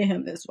treating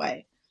him this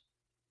way.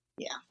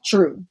 Yeah,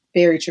 true.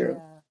 Very true.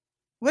 Yeah.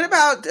 What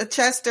about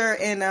Chester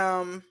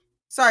and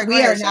sorry,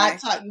 we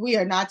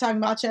are not talking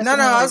about Chester. No,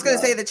 I was going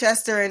to say the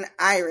Chester and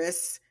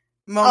Iris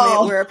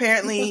moment where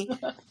apparently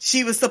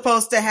she was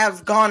supposed to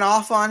have gone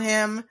off on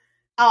him.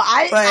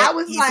 I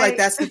was like,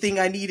 that's the thing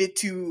I needed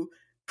to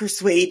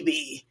persuade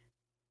me.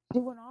 She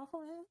went off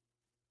on him?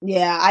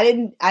 Yeah, I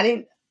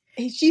didn't.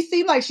 She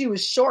seemed like she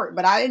was short,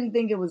 but I didn't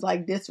think it was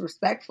like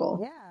disrespectful.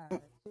 Yeah.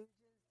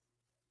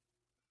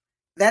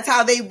 That's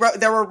how they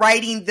were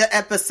writing the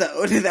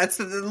episode. That's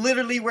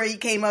literally where he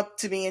came up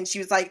to me and she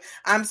was like,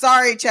 "I'm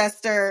sorry,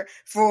 Chester,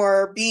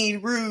 for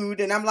being rude."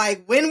 And I'm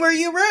like, "When were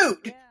you rude?"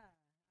 Yeah.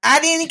 I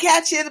didn't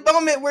catch you at the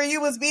moment where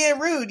you was being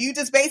rude. You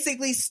just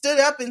basically stood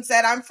up and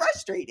said, "I'm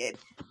frustrated,"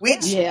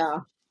 which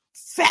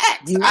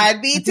facts.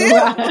 I'd be too.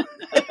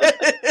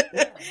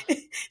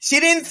 She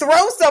didn't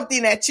throw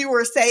something at you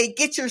or say,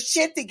 "Get your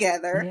shit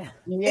together."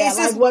 Yeah, it's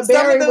just what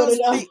Barry would have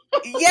done.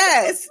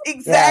 Yes,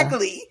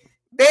 exactly. Yeah.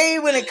 Barry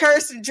would have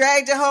cursed and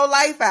dragged your whole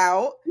life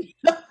out.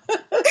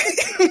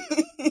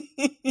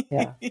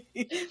 Yeah.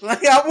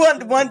 Like, I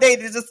want one day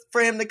to just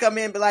for him to come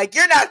in and be like,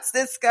 "You're not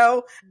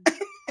Cisco."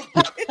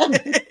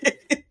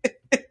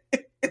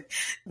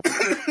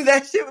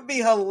 That shit would be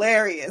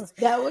hilarious.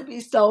 That would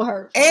be so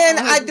hurtful. And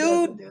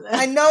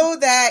I know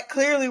that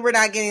clearly we're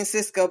not getting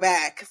Cisco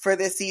back for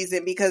this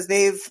season because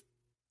they've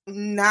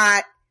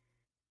not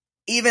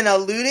even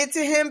alluded to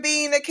him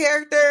being a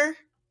character.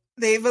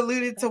 They've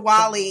alluded to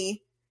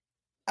Wally.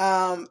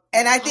 And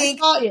I think,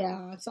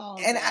 I saw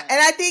and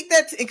I think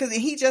that's because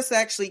he just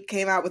actually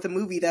came out with a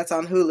movie that's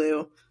on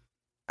Hulu.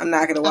 I'm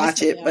not going to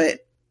watch it, but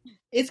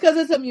it's because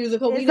it's a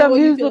musical. It's a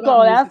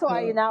musical. That's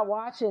why you're not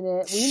watching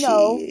it. We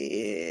know.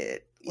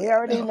 We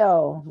already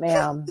know,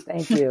 ma'am.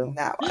 Thank you.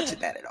 Not watching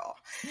that at all.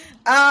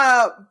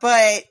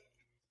 But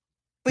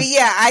But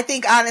yeah, I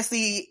think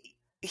honestly,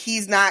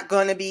 he's not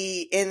going to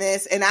be in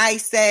this. And I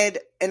said,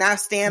 and I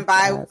stand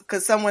by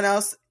because someone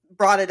else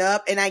brought it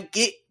up, and I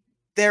get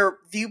their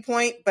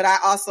viewpoint, but I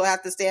also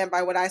have to stand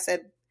by what I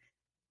said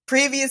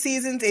previous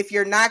seasons. If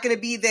you're not going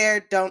to be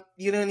there,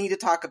 you don't need to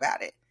talk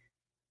about it,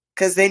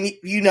 because then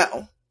you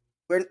know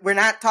we're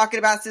not talking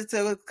about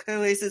Cisco.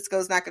 Clearly,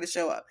 Cisco's not going to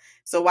show up.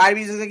 So why do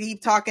we just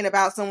keep talking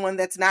about someone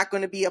that's not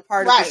going to be a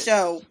part of the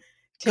show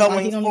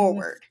going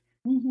forward?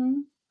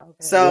 Mm-hmm. Okay.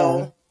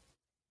 So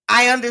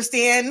I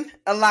understand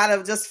a lot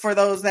of, just for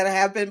those that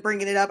have been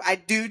bringing it up, I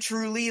do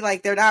truly,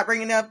 like, they're not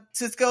bringing up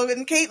Cisco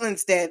and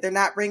Caitlyn's dead. They're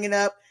not bringing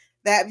up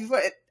that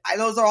before.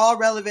 Those are all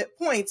relevant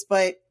points,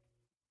 but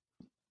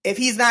if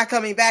he's not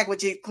coming back,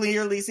 which it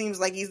clearly seems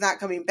like he's not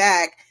coming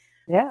back,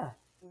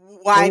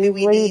 why do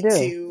we need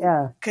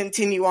to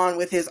continue on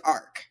with his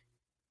arc?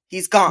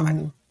 He's gone.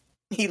 Mm-hmm.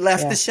 He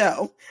left the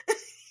show.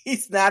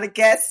 He's not a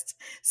guest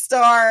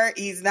star.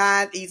 He's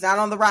not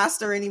on the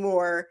roster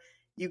anymore.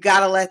 You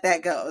gotta let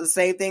that go. The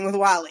same thing with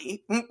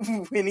Wally.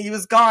 When he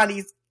was gone,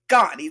 he's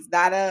gone. He's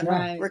not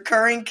a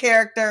recurring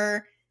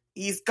character.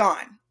 He's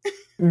gone.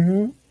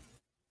 Mm-hmm.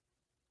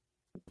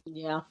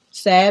 Yeah.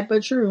 Sad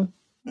but true.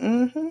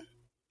 Mm-hmm.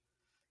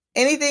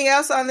 Anything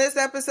else on this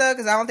episode?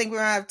 Because I don't think we're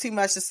going to have too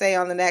much to say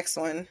on the next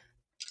one.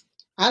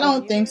 I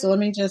don't think so. Let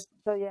me just...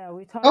 So, yeah,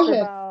 we talked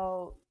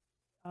about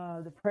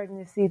the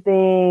pregnancy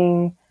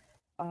thing.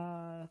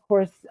 Of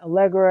course,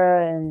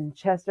 Allegra and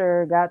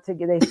Chester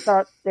they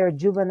start their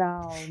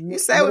juvenile. You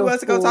said we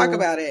wanted to go talk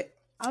about it.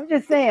 I'm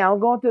just saying, I'm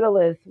going through the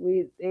list.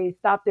 They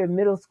stopped their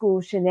middle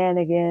school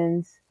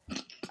shenanigans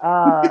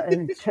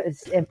and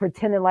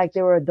pretending like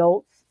they were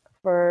adults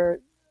for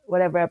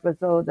whatever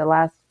episode, the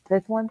last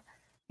 5th one.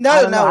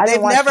 No,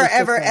 they've never,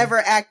 ever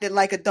acted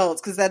like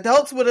adults, because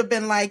adults would have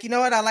been like, you know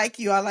what, I like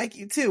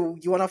you too.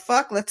 You want to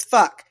fuck? Let's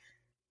fuck.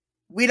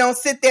 We don't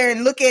sit there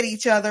and look at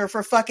each other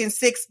for fucking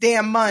 6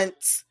 damn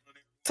months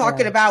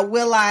talking about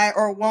will I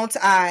or won't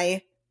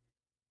I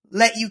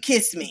let you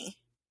kiss me.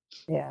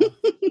 Yeah.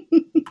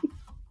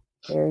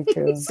 Very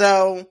true.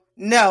 So,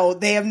 no,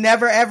 they have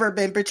never, ever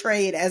been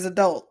betrayed as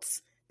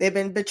adults. They've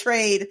been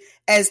betrayed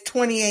as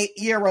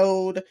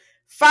 28-year-old,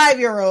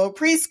 5-year-old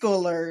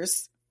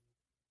preschoolers.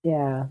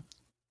 Yeah.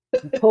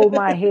 Pull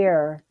my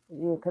hair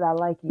because I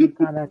like you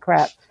kind of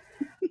crap.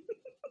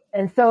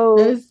 And so...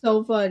 It's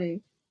so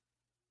funny.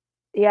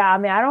 Yeah, I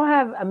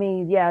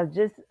mean,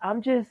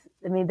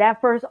 that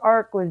first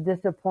arc was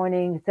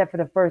disappointing, except for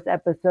the first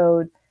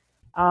episode.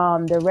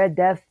 The Red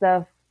Death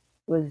stuff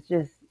was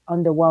just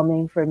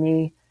underwhelming for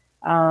me.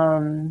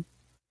 I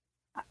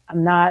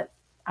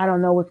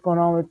don't know what's going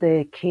on with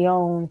the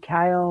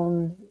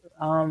Kion.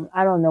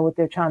 I don't know what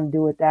they're trying to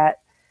do with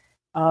that.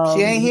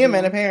 She ain't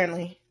human,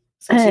 apparently.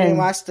 Since you didn't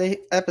watch the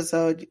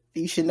episode,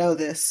 you should know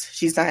this.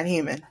 She's not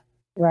human.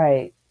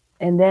 Right.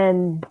 And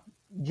then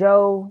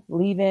Joe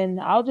leaving,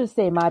 I'll just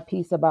say my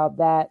piece about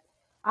that.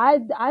 I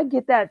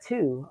get that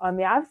too. I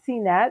mean, I've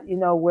seen that,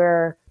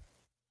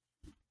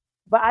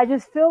 but I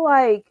just feel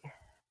like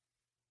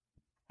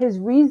his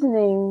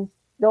reasonings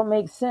don't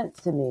make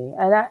sense to me.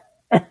 And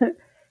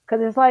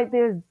because it's like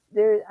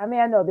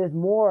I know there's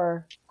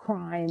more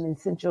crime in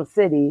Central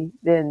City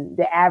than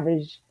the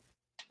average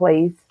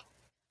place.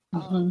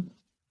 Mm-hmm.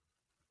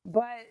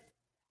 But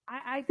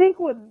I think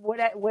what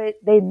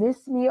they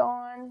missed me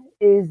on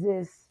is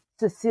this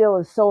Cecile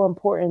is so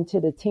important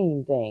to the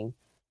team thing.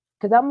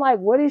 Because I'm like,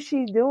 what is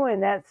she doing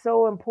that's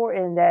so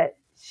important that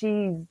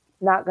she's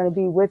not going to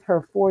be with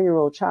her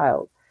 4-year-old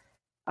child?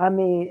 I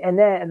mean, and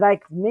then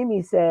like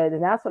Mimi said,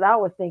 and that's what I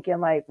was thinking,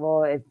 like,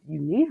 well, if you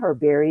need her,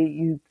 Barry,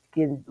 you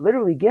can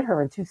literally get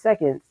her in 2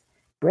 seconds,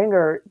 bring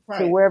her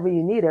to wherever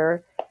you need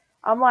her.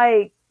 I'm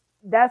like,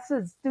 that's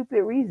a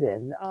stupid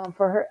reason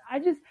for her.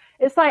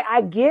 It's like,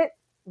 I get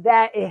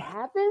that it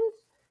happens,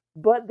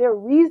 but their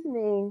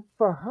reasoning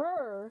for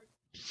her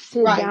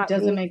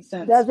doesn't make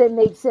sense.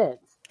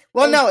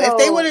 Well, and if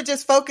they would have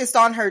just focused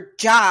on her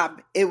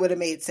job, it would have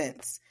made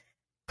sense.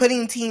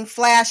 Putting Team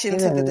Flash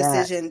into the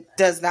decision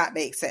does not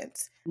make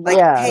sense. Like,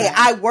 hey,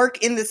 I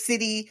work in the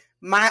city.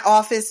 My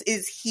office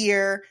is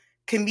here.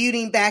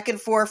 Commuting back and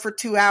forth for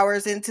 2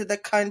 hours into the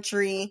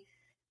country,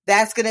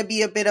 that's going to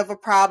be a bit of a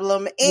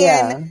problem.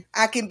 And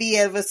I can be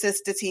of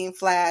assist to Team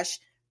Flash,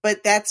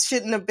 but that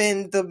shouldn't have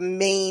been the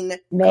main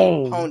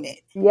component.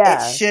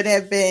 Yeah. It should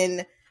have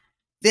been,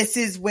 this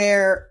is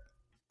where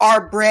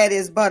our bread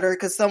is butter,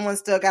 because someone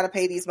still got to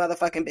pay these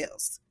motherfucking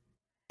bills.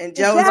 And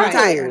Joe is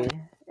retired.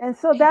 And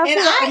so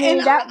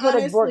that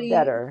would have worked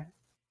better.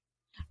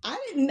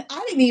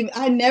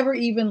 I never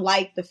even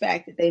liked the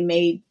fact that they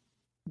made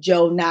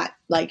Joe not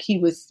like he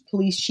was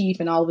police chief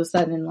and all of a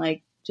sudden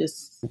like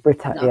just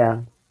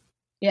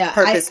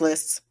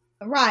purposeless.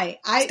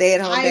 Stay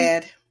at home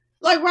dad.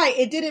 Like,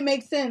 it didn't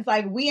make sense.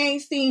 Like, we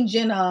ain't seen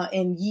Jenna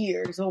in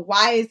years. Or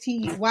why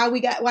he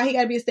got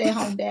to be a stay at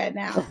home dad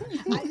now?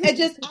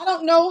 I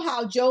don't know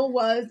how Joe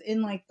was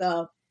in like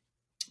the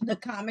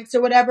comics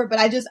or whatever, but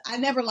I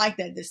never liked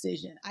that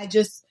decision. I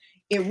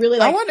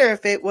wonder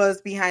if it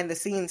was behind the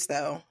scenes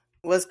though.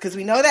 was because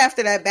we know that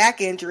after that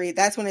back injury,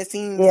 that's when it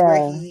seems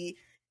where he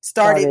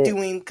started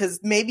doing, because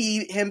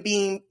maybe him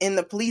being in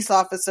the police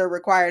officer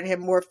required him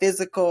more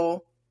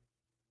physical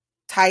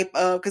type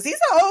of, because he's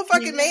an old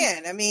fucking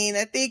man. I mean,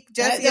 I think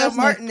Jesse L.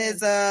 Martin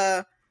is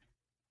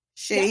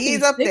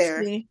he's up 60.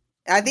 There.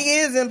 I think he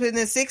is in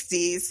his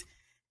 60s,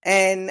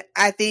 and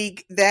I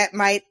think that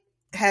might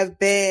have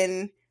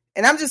been,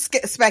 and I'm just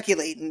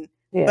speculating,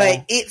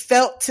 but it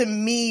felt to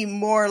me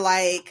more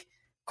like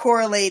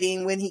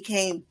correlating when he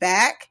came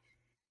back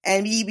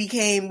and he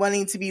became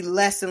wanting to be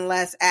less and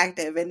less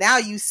active. And now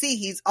you see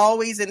he's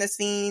always in a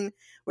scene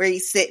where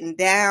he's sitting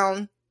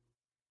down,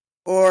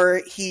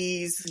 or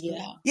he's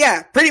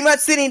pretty much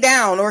sitting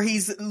down, or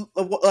he's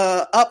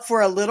up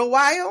for a little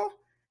while.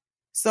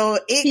 So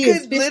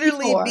it could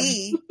literally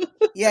be,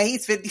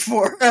 he's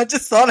 54. I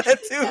just saw that too.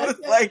 It's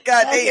like,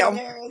 goddamn.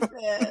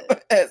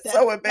 It's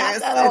so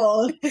embarrassing. Not that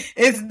old.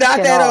 It's not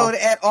that old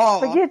at all.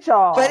 Forget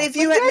y'all. But if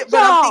you but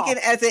I'm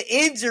thinking as an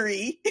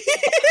injury.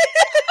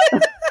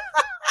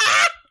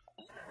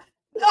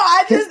 No,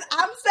 I'm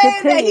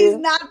saying that he's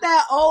not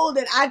that old,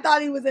 and I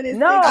thought he was in his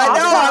 60s. I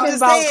know, I'm just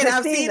saying,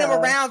 I've seen him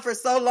around for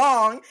so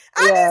long.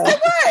 I just said,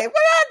 right, what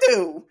I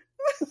do?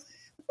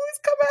 Who's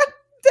coming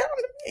down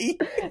to me?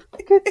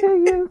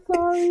 Continue,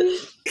 sorry.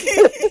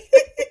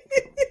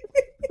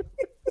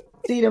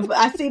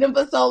 I've seen him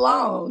for so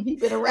long. He's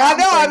been around. I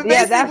know, I'm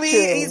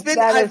basically, he's been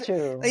like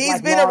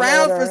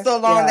around for so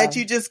long that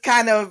you just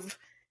kind of,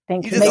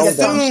 you just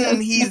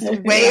assume he's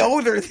way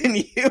older than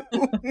you.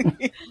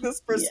 This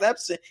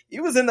perception.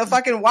 He was in the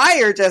fucking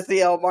Wire,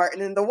 Jesse L.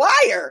 Martin, in The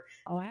Wire.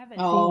 Oh, I haven't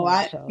seen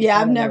that show.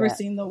 I've never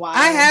seen The Wire.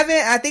 I haven't.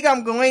 I think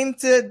I'm going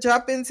to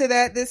jump into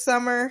that this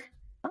summer,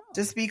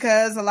 just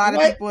because a lot of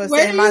people are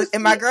saying,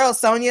 my girl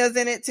Sonia's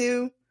in it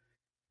too.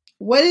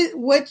 What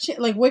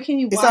can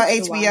you watch?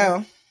 It's on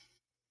HBO.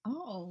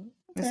 Oh.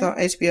 Okay. It's on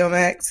HBO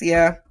Max,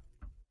 yeah.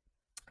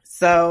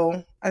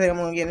 So I think I'm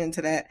going to get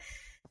into that.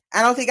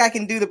 I don't think I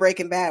can do the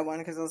Breaking Bad one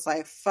because I was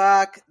like,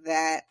 fuck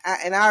that.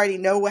 And I already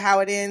know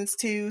how it ends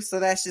too. So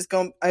that's just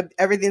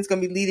everything's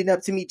going to be leading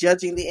up to me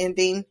judging the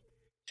ending.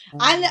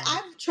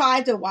 I've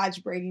tried to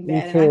watch Breaking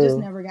Bad and I just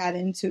never got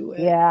into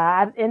it. Yeah,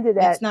 I ended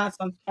at it's not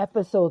something.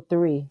 episode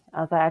 3. I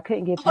was like, I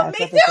couldn't get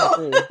past episode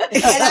 3. And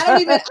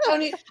I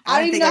don't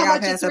even know how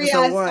much of 3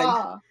 I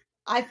saw.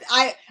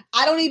 I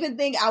don't even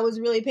think I was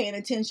really paying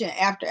attention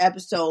after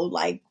episode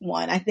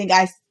 1. I think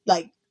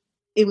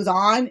it was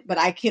on, but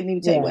I couldn't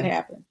even tell you what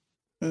happened.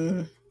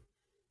 Mm.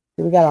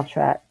 We got off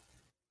track.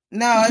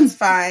 No, it's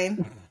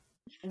fine.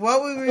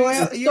 What were you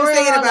were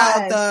saying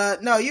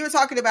about you were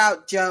talking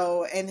about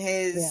Joe and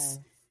his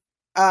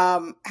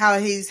how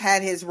he's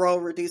had his role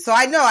reduced. So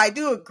I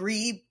do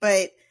agree,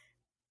 but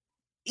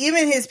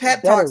even his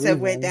pep talks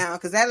have went down,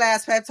 because that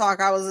last pep talk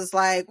I was just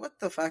like, what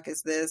the fuck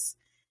is this?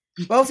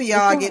 Both of y'all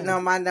are getting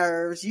on my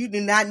nerves. You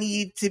do not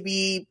need to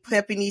be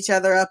pepping each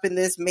other up in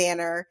this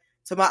manner.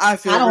 So I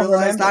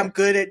realized I'm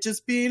good at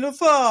just being a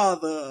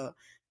father.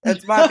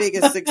 That's my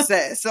biggest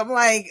success. I'm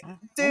like,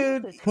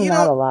 dude,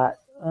 not a lot.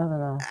 I don't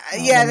know.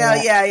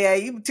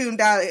 You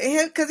tuned out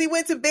because he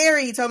went to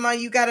Barry talking about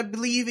you got to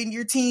believe in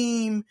your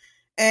team,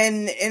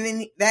 and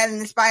then that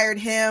inspired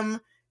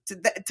him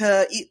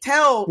to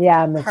tell.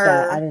 Yeah, I missed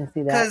that. I didn't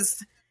see that.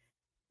 Because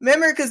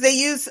remember, because they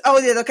used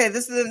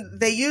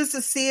they used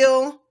the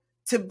seal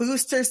to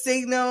boost her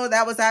signal.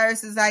 That was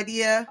Iris's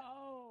idea.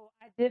 Oh,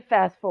 I did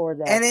fast forward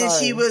that. And then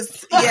she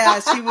was.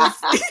 I'm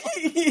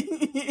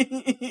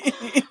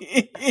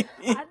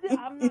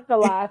not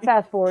gonna lie, I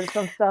fast forwarded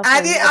some stuff.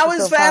 I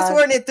was fast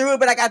forwarding it through it,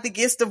 but I got the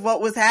gist of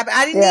what was happening.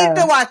 I didn't need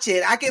to watch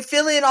it. I could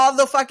fill in all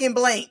the fucking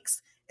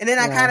blanks. And then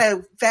I kind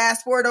of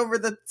fast forward over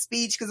the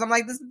speech because I'm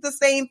like, this is the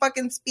same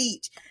fucking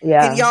speech.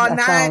 Yeah. Can y'all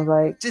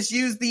not just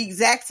use the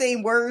exact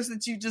same words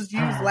that you just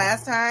used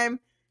last time?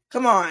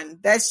 Come on.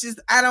 That's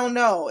just, I don't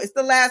know. It's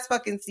the last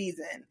fucking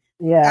season.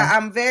 Yeah.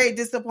 I'm very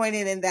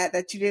disappointed in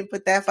that you didn't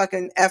put that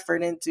fucking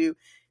effort into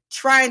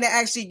trying to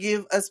actually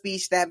give a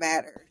speech that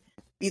mattered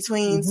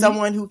between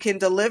someone who can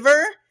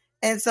deliver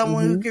and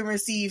someone who can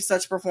receive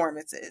such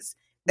performances.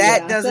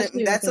 That's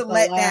a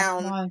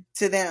letdown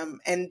to them.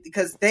 And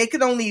because they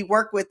could only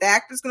work with, the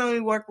actors can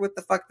only work with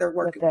the fuck they're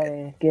working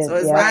with. So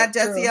it's not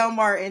Jesse L.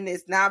 Martin.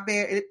 It's not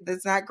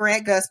it's not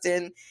Grant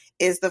Gustin.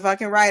 It's the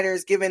fucking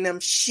writers giving them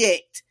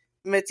shit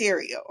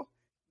material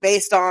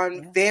based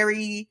on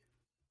very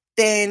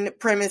thin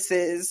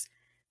premises.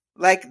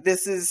 Like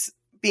this is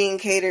being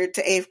catered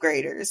to 8th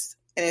graders.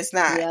 And it's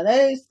not. Yeah,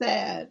 that is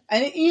sad.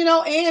 And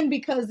and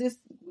because this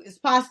is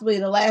possibly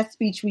the last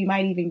speech we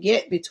might even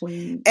get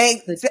between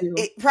the two.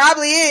 It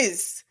probably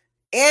is.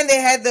 And they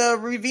had the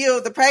reveal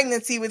of the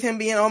pregnancy with him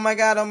being, oh my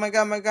God.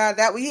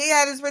 That he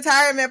had his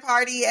retirement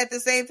party at the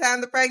same time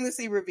the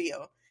pregnancy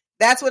reveal.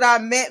 That's what I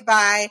meant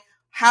by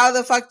how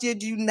the fuck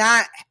did you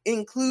not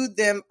include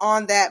them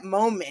on that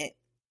moment?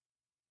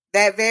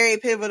 That very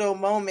pivotal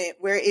moment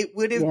where it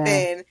would have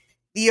been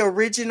the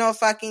original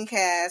fucking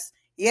cast.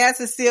 Yeah,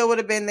 Cecile would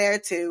have been there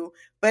too,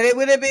 but it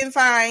would have been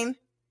fine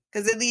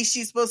because at least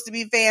she's supposed to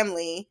be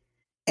family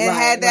and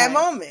had that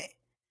moment.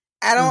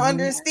 I don't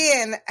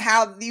understand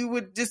how you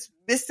would just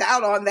miss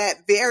out on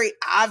that very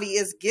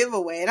obvious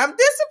giveaway. And I'm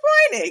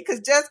disappointed because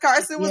Jess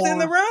Carson was in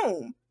the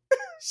room.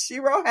 She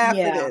wrote half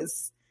of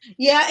this.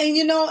 Yeah, and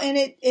and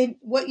it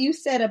what you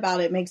said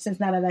about it makes sense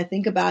now that I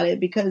think about it,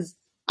 because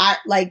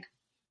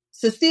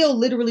Cecile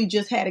literally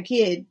just had a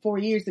kid 4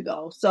 years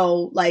ago.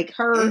 So like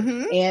her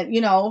and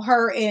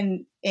her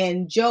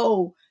and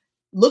Joe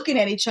looking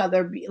at each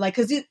other, like,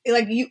 because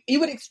you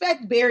would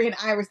expect Barry and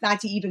Iris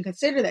not to even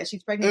consider that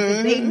she's pregnant,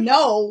 because they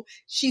know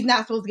she's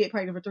not supposed to get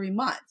pregnant for 3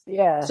 months.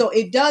 Yeah. So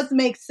it does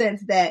make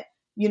sense that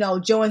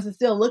Joe and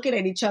Cecile looking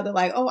at each other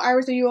like, "Oh,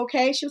 Iris, are you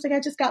okay?" She was like, "I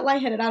just got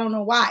lightheaded. I don't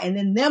know why." And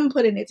then them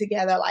putting it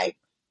together like,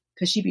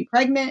 could she be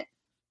pregnant?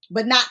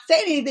 But not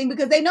saying anything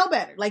because they know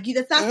better. Like,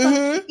 that's not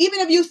something, even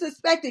if you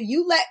suspect it,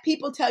 you let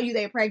people tell you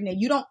they're pregnant.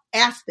 You don't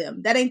ask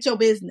them. That ain't your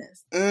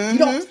business. You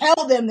don't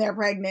tell them they're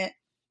pregnant.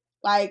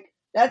 Like,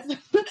 that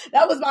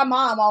was my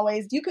mom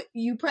always.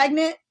 You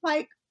pregnant?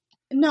 Like,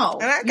 no.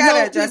 And I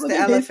gotta address the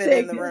elephant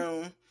in the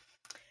room.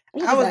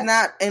 I was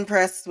not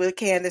impressed with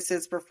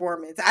Candace's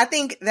performance. I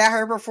think that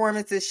her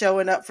performance is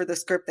showing up for the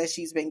script that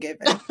she's been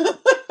given.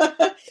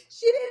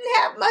 She didn't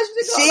have much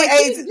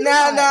to go.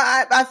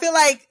 I feel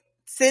like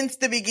since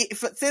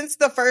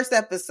the first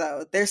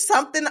episode, there's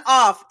something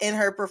off in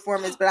her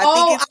performance, but I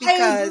think it's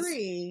because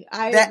the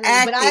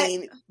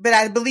acting. But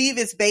I believe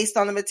it's based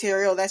on the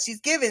material that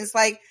she's given. It's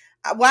like,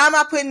 why am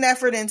I putting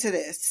effort into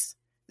this?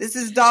 This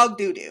is dog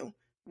doo doo.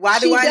 Why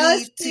do I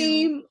need to?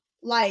 Seem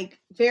like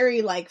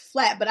very like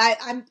flat, but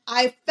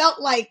I felt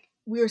like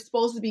we were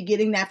supposed to be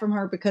getting that from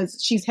her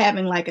because she's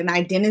having like an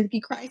identity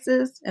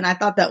crisis, and I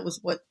thought that was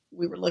what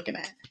we were looking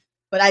at.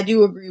 But I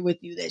do agree with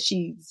you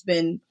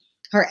that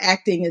her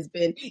acting has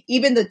been,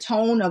 even the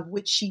tone of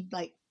which she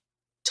like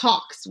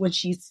talks when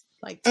she's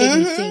like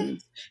taking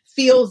scenes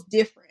feels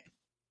different.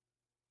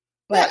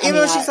 But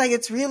she's like,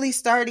 it's really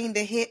starting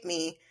to hit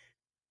me.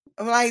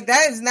 I'm like,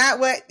 that is not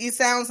what it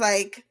sounds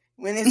like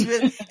when it's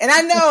really. And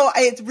I know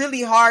it's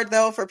really hard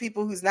though for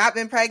people who's not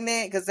been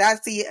pregnant, because I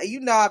see,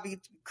 I'll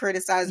be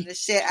criticizing the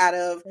shit out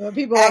of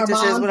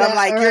actresses, but I'm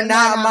like, you're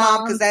not a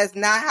mom, because that's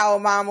not how a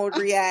mom would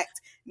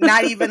react.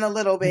 Not even a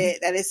little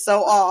bit. That is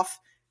so off.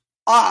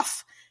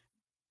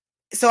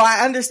 So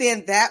I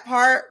understand that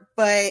part,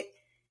 but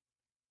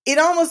it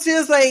almost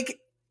feels like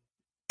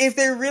if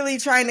they're really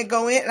trying to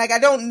go in, like, I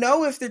don't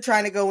know if they're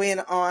trying to go in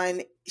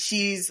on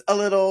she's a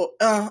little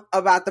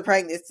about the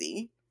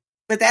pregnancy,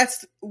 but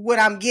that's what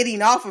I'm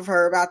getting off of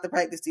her about the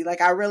pregnancy. Like,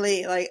 I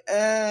really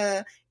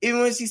even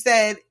when she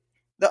said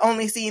the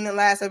only scene in the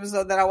last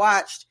episode that I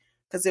watched,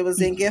 because it was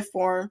in GIF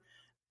form,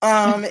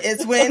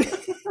 is when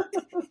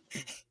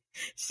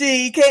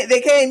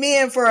they came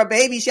in for a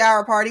baby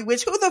shower party,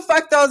 which who the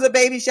fuck throws a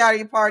baby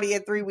shower party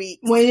at 3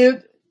 weeks?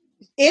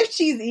 If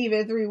she's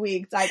even 3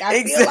 weeks, like,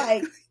 I feel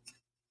like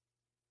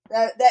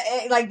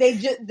that like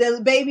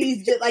the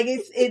babies just like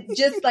it's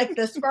just like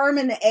the sperm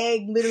and the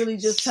egg literally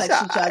just touch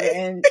each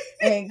other,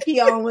 and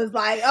Keon was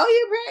like, "Oh,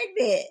 you're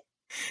pregnant."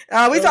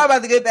 We talk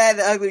about the good, bad, and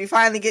the ugly. We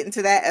finally get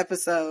into that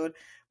episode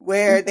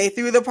where they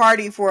threw the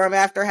party for him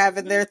after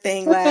having their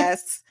thing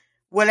last.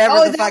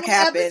 Whatever the fuck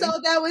happened.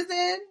 Episode that was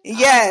in?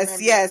 Yes,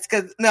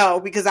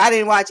 because I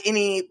didn't watch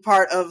any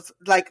part of,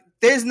 like,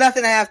 there's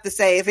nothing I have to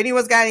say. If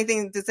anyone's got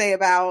anything to say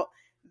about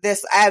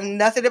this, I have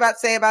nothing to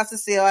say about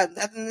Cecile. I have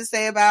nothing to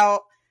say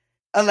about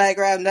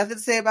Allegra. I have nothing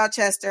to say about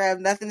Chester. I have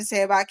nothing to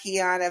say about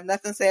Keon. I have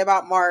nothing to say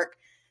about Mark.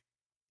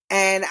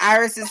 And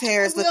Iris's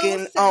hair is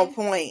looking on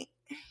point.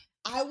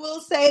 I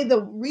will say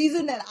the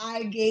reason that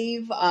I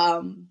gave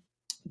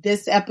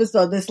this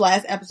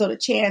last episode a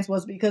chance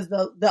was because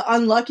the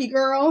unlucky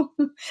girl,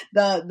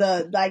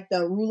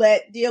 the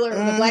roulette dealer,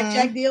 the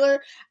blackjack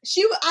dealer,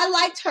 I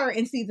liked her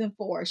in season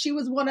 4. She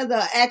was one of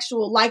the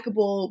actual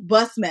likable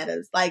bus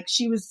metas. Like,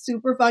 she was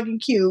super fucking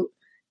cute,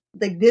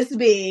 like this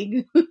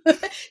big.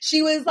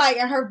 She was like,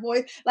 and her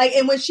voice, like,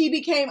 and when she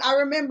became, I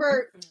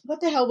remember,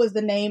 what the hell was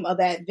the name of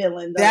that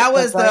villain? I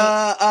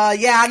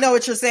know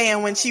what you're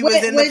saying. When she was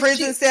in the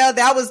prison cell,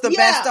 that was the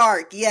best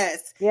arc.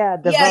 Yes. Yeah.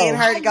 And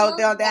her to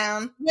go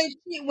down.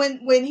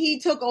 When he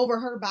took over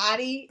her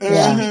body and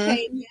she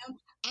became him,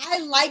 I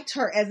liked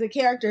her as a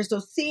character. So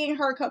seeing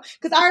her come,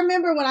 because I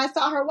remember when I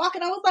saw her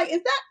walking, I was like,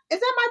 is that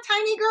my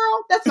tiny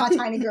girl? That's my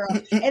tiny girl.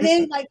 And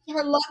then like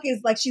her luck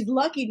is like, she's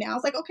lucky now. I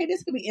was like, okay,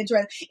 this could be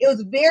interesting. It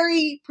was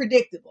very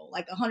predictable,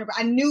 like 100%.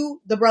 I knew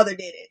the brother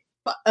did it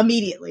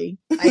immediately.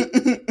 No doubt.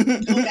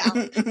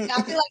 And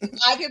I feel like if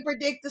I can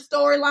predict the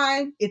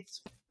storyline,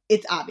 it's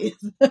obvious.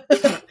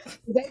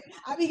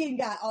 I be getting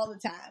got all the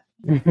time,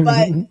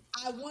 but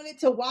I wanted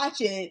to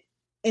watch it.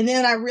 And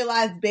then I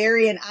realized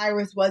Barry and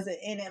Iris wasn't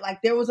in it.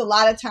 Like, there was a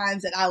lot of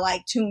times that I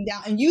like tuned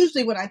out. And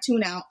usually when I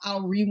tune out,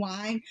 I'll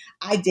rewind.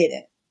 I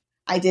didn't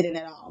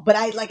at all.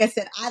 But like I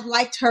said, I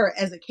liked her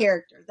as a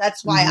character.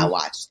 That's why I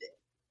watched it.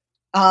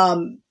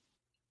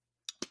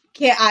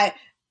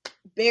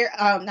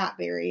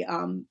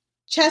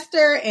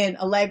 Chester and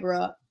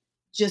Allegra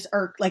just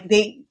irk, like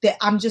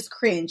I'm just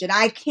cringe, and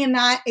I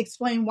cannot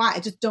explain why.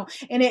 I just don't.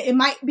 And it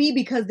might be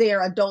because they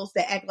are adults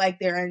that act like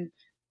they're in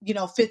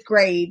fifth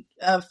grade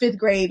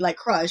like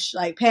crush,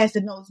 like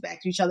passing notes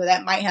back to each other.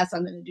 That might have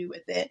something to do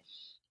with it.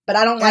 But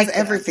I don't like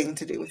everything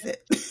to do with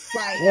it.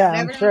 Right. Yeah,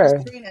 whenever I'm sure. on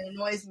the screen, it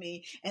annoys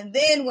me. And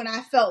then when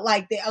I felt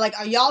like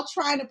are y'all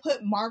trying to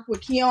put Mark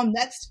with Keon?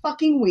 That's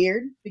fucking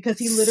weird because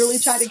he literally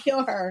tried to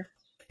kill her.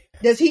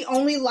 Does he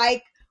only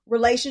like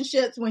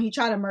relationships when he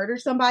tried to murder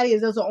somebody?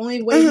 Is that the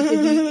only way he could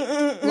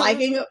be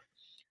liking it?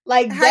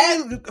 Like how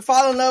that, you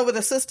fall in love with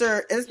a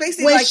sister? It's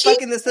basically like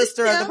fucking the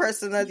sister of the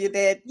person of your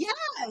dead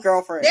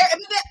girlfriend.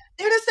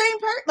 They're the same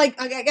person.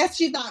 Like I guess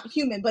she's not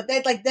human, but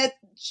that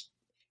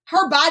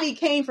her body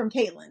came from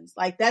Caitlyn's.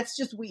 Like that's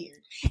just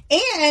weird.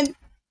 And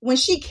when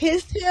she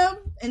kissed him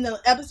in the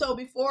episode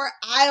before,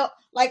 I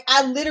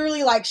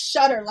literally like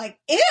shudder. Like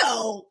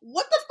ew,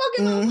 what the fuck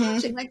am I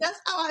watching? Like that's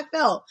how I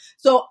felt.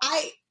 So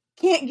I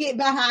can't get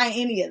behind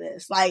any of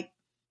this. Like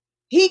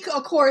he,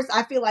 of course,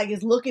 I feel like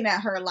is looking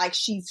at her like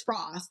she's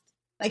Frost.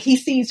 Like he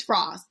sees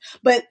Frost,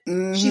 but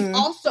she's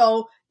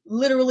also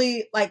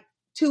literally like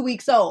 2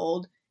 weeks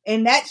old,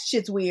 and that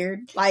shit's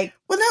weird. Like,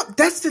 well, no,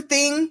 that's the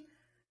thing.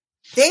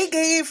 They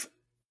gave,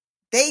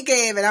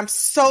 and I'm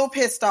so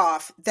pissed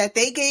off that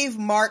they gave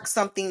Mark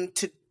something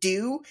to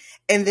do,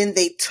 and then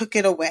they took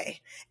it away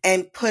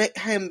and put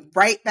him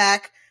right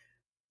back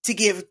to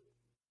give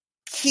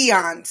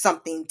Keon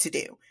something to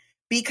do,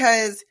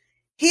 because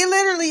he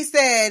literally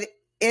said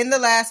in the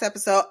last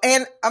episode,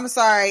 and I'm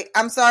sorry,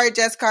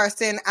 Jess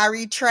Carson, I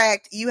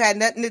retract. You had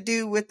nothing to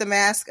do with the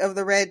Mask of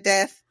the Red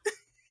Death.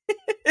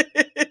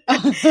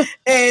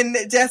 And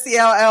Jesse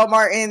L.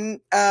 Martin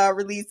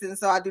releasing,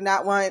 so I do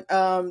not want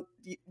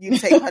you to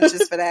take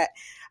punches for that.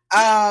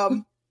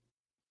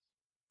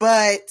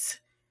 But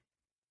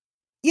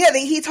yeah,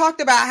 he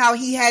talked about how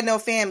he had no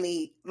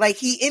family. Like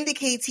he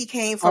indicates he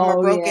came from a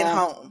broken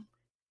home.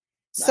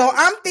 So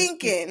I'm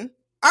thinking,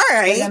 all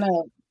right,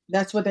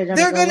 that's what they're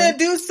gonna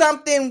do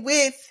something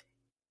with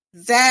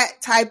that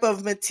type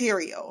of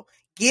material.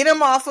 Get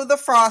him off of the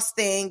Frost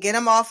thing, get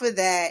him off of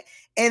that,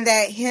 and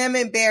that him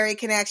and Barry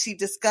can actually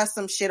discuss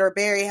some shit, or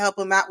Barry help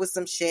him out with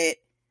some shit.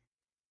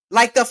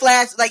 Like the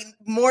Flash, like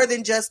more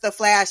than just the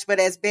Flash, but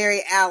as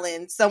Barry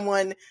Allen,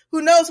 someone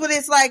who knows what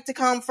it's like to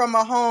come from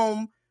a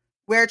home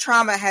where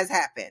trauma has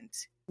happened.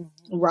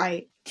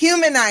 Right.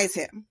 Humanize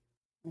him.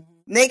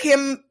 Make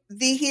him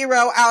the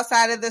hero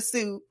outside of the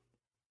suit.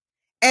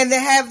 And to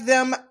have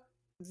them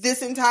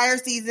this entire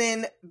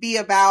season be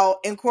about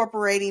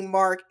incorporating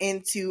Mark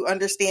into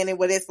understanding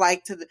what it's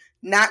like to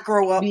not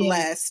grow up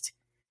blessed.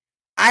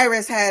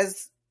 Iris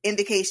has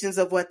indications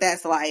of what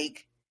that's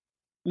like.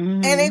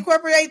 And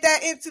incorporate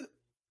that into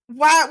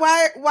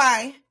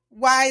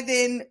why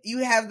then you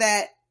have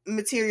that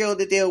material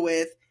to deal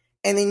with,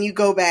 and then you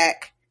go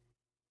back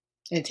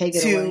and take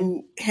it to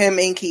away. Him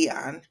and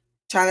Keon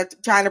trying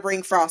to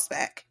bring Frost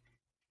back.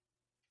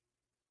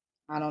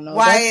 I don't know.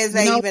 Why is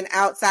that even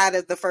outside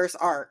of the first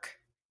arc?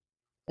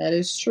 That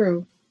is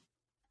true.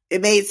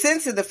 It made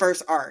sense in the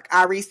first arc.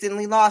 I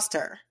recently lost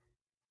her.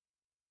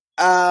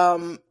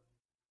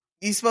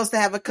 You're supposed to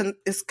have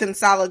this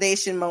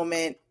consolidation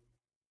moment,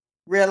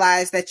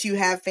 realize that you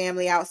have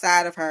family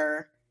outside of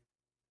her,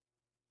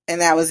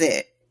 and that was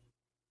it.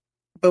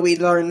 But we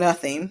learned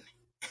nothing.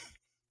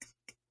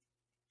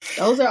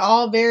 Those are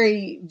all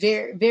very,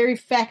 very, very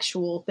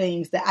factual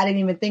things that I didn't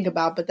even think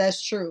about, but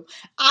that's true.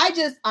 I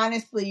just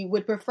honestly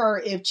would prefer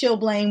if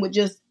Chillblaine would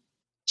just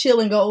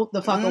chill and go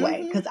the fuck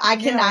away, because I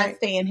cannot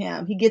stand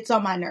him. He gets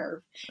on my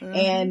nerve.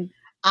 And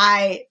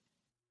I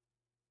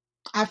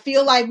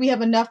feel like we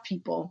have enough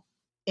people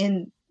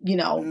in,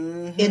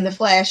 in the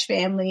Flash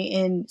family,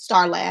 in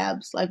Star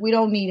Labs. Like, we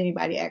don't need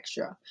anybody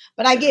extra.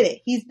 But I get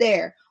it. He's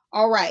there.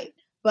 All right.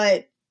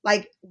 But,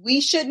 like,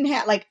 we shouldn't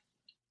have, like,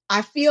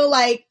 I feel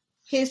like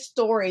his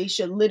story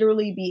should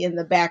literally be in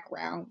the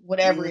background,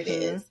 whatever it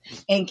is.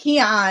 And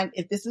Keon,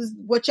 if this is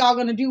what y'all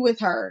gonna do with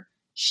her,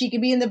 she can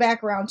be in the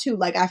background too.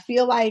 Like, I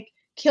feel like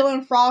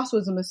killing Frost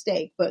was a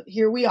mistake, but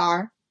here we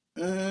are.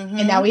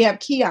 And now we have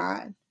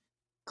Keon.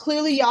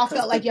 Clearly y'all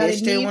felt like y'all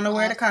didn't want to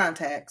wear the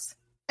contacts.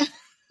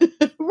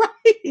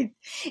 Right.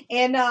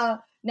 And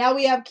now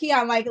we have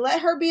Keon. Like,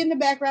 let her be in the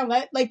background.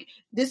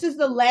 This is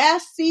the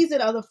last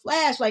season of the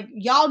Flash. Like,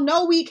 y'all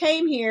know we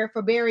came here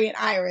for Barry and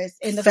Iris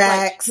in the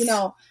Facts.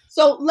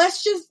 So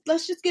let's just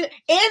get it.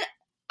 And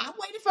I'm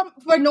waiting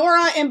for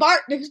Nora and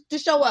Bart to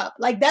show up.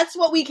 Like, that's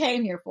what we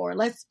came here for.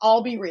 Let's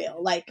all be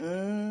real. Like,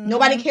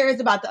 nobody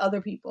cares about the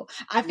other people.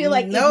 I feel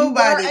like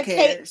nobody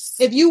cares.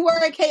 If you were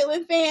a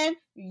Caitlyn fan,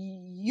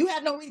 you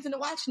have no reason to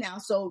watch now.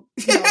 So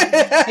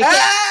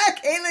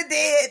Caitlyn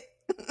dead.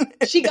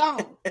 She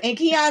gone, and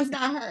Keon's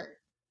not her.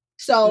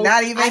 So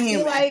not even I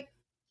human. feel like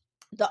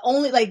the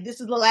only,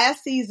 this is the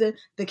last season.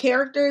 The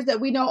characters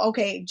that we know,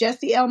 okay,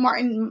 Jesse L.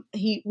 Martin,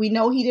 we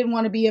know he didn't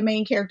want to be a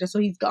main character, so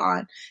he's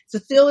gone.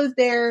 Cecile is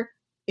there.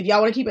 If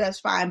y'all want to keep it, that's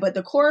fine. But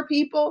the core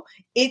people,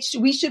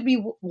 we should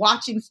be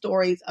watching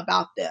stories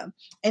about them.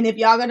 And if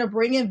y'all gonna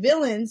bring in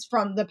villains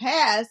from the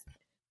past,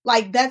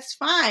 like, that's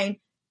fine.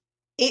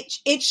 It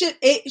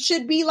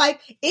should be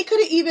like, it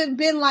could have even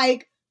been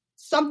like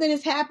something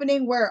is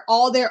happening where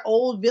all their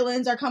old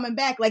villains are coming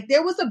back. Like,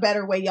 there was a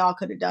better way y'all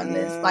could have done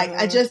this. Like,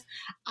 I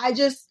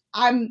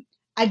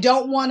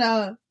don't want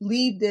to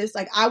leave this.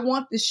 Like, I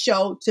want this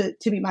show to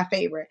be my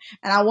favorite,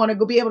 and I want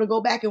to be able to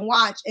go back and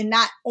watch, and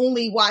not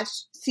only watch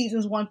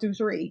seasons 1 through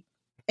 3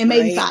 and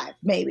maybe 5,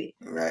 maybe.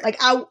 Right. Like,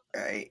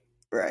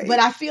 Right. But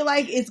I feel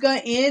like it's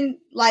gonna end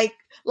like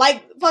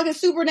fucking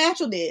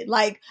Supernatural did.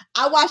 Like,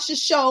 I watched this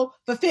show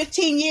for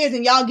 15 years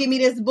and y'all give me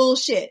this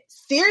bullshit.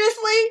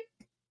 Seriously?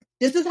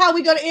 This is how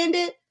we gonna end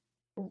it?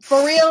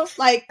 For real?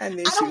 Like, I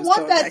don't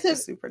want that to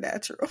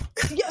Supernatural.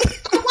 I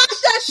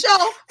watched that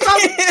show from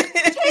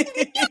 10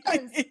 years. I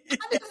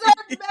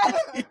deserve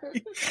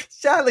better.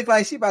 She look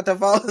like she about to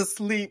fall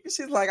asleep.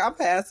 She's like, I'm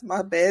past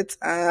my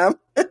bedtime.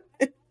 No,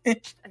 I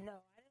didn't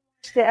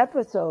watch the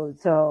episode,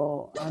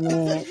 so I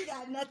mean, she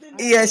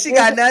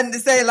got nothing to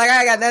say. Like,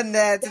 I got nothing to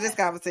add to this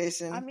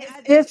conversation. I mean,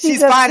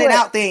 she's finding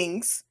out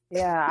things.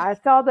 Yeah, I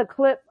saw the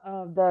clip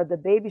of the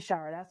baby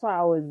shower. That's why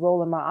I was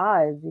rolling my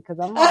eyes, because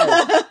I'm like,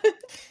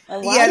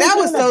 that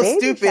was so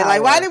stupid. Shower?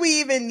 Like, why do we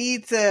even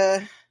need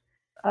to?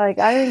 Like,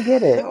 I didn't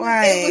get it.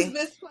 Why? It was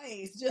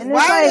misplaced.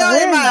 Why are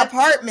y'all in my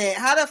apartment?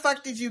 How the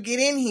fuck did you get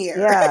in here?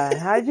 Yeah,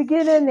 how'd you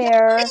get in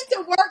there? You need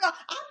to work on.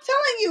 I'm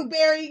telling you,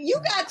 Barry, you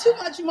got too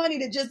much money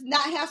to just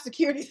not have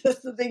security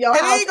systems in your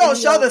house. And then you gonna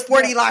show the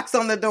 40 locks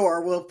on the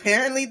door. Well,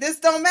 apparently this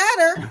don't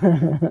matter.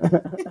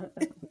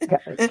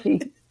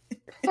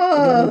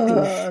 Y'all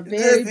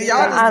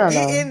just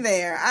get in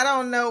there. I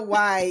don't know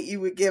why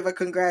you would give a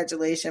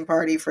congratulation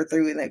party for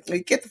 3 weeks.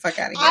 Get the fuck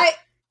out of here.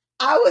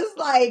 I was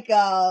like,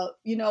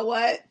 you know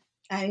what?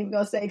 I ain't even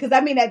gonna say, because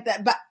I mean,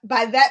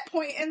 by that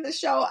point in the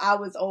show, I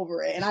was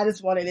over it, and I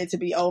just wanted it to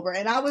be over.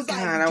 And I was like,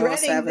 God,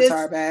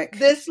 dreading back.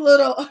 this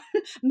little.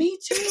 Me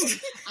too.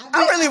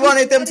 I really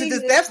wanted them to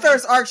just. That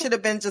first arc should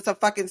have been just a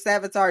fucking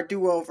Savitar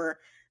do-over.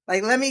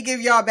 Like, let me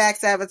give y'all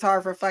back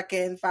Savitar for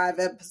fucking 5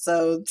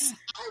 episodes.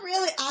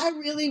 I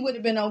really would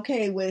have been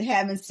okay with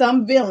having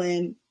some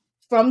villain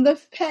from the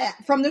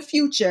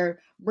future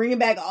bringing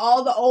back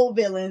all the old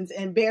villains,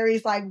 and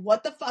Barry's like,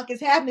 "What the fuck is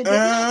happening? Did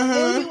I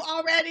kill you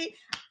already?"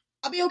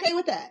 I'll be okay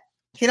with that.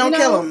 He don't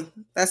kill him.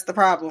 That's the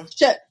problem.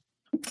 Shit.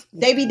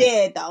 They be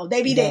dead though.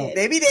 They be dead.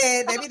 They be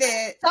dead.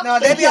 No,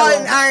 they be all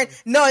in Iron.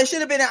 No, it should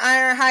have been an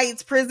Iron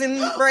Heights prison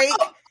break.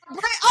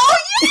 Oh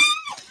yeah.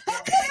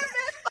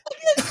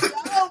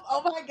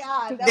 Oh my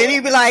god. Then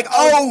he'd be like,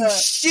 "Oh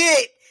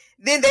shit."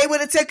 Then they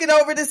would have taken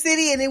over the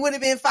city, and it would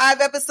have been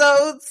 5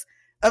 episodes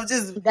of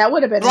just that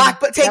would have been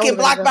taking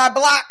block by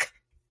block.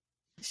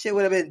 Shit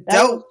would have been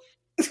dope.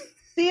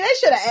 See, they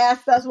should have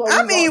asked us what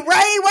I mean,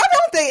 right? Why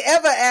don't they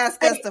ever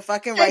ask us to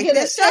fucking write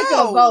this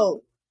show?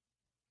 Vote.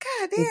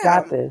 God damn. We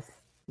got this.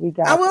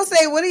 I will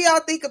say, what do y'all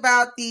think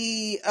about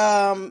the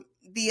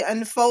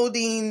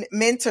unfolding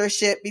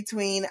mentorship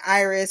between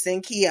Iris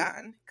and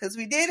Keon? Because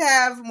we did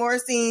have more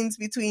scenes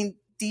between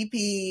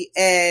DP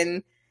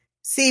and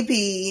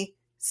CP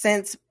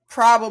since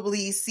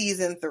probably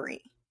season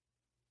 3.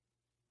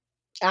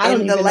 I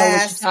don't even know what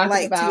you're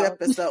talking about. 2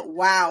 episodes.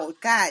 Wow.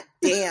 God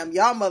damn.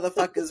 Y'all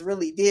motherfuckers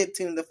really did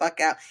tune the fuck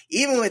out.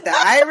 Even with the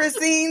Iris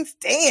scenes,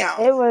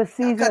 damn. It was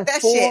season 4. Cut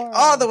that shit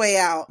all the way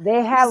out.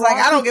 They had like,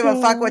 I don't give a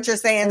fuck what you're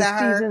saying to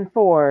her. Season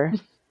 4.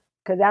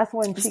 Because that's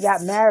when she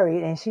got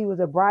married and she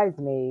was a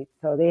bridesmaid.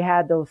 So they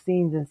had those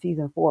scenes in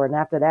season 4. And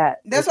after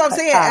that. That's what I'm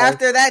saying.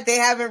 After that, they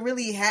haven't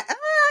really had.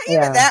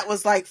 Even that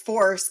was like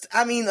forced.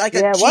 I mean, like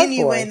a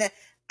genuine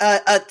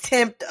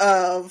attempt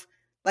of.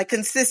 Like,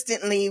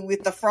 consistently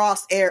with the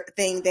Frost air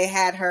thing, they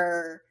had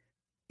her,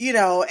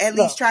 at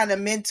least trying to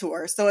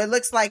mentor. So it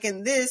looks like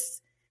in this,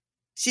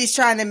 she's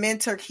trying to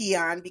mentor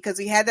Keon, because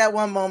we had that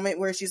one moment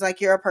where she's like,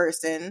 "You're a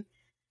person."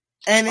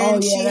 And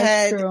then she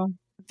had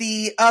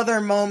the other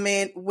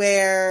moment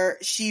where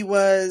she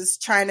was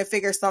trying to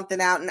figure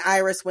something out and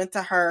Iris went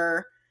to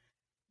her.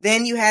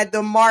 Then you had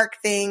the Mark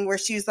thing where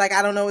she was like,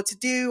 "I don't know what to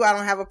do. I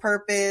don't have a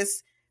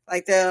purpose."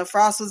 Like, the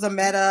Frost was a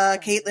meta.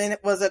 Caitlin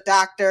was a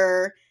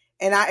doctor.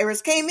 And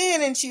Iris came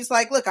in and she's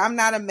like, "Look, I'm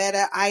not a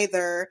meta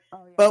either.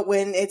 But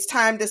when it's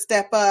time to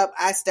step up,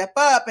 I step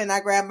up and I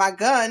grab my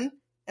gun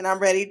and I'm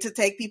ready to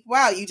take people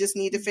out. You just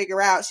need to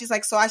figure out." She's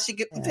like, "So I should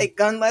take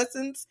gun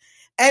lessons?"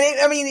 And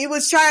it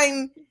was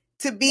trying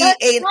to be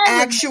an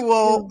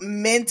actual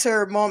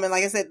mentor moment.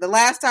 Like I said, the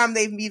last time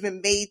they've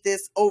even made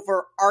this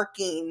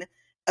overarching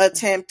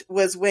attempt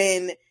was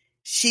when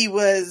she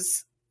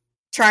was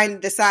trying to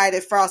decide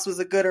if Frost was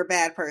a good or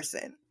bad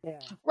person. Yeah.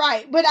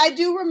 Right, but I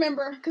do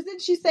remember, because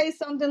didn't she say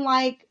something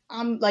like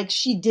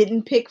she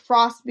didn't pick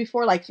Frost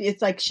before? Like,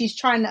 it's like she's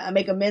trying to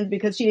make amends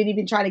because she didn't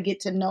even try to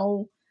get to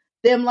know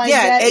them that.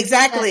 Yeah,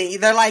 exactly.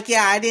 They're like,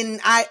 "Yeah, I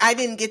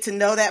didn't get to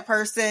know that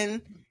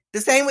person."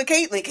 The same with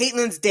Caitlyn.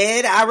 Caitlyn's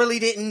dead. I really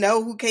didn't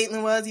know who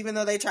Caitlyn was, even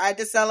though they tried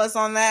to sell us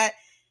on that.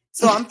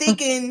 So I'm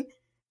thinking,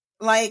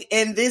 like,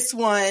 in this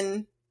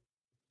one,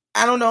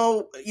 I don't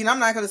know, I'm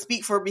not going to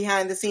speak for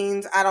behind the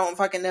scenes. I don't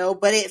fucking know,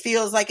 but it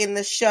feels like in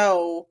the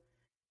show,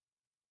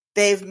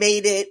 they've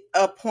made it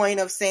a point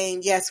of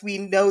saying, yes, we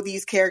know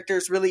these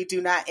characters really do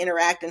not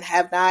interact and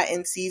have not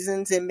in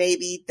seasons. And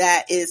maybe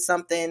that is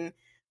something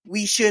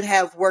we should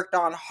have worked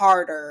on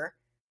harder,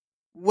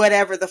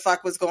 whatever the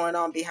fuck was going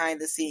on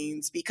behind the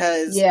scenes,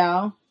 because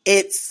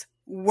it's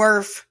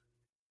worth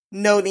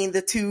noting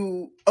the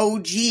two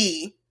OG,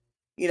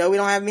 we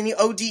don't have many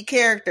OG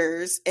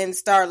characters, and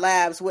Star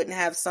Labs wouldn't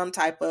have some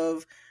type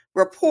of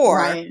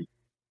rapport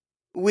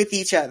with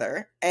each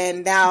other.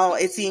 And now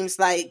it seems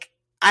like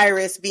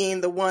Iris,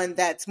 being the one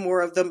that's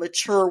more of the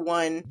mature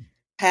one,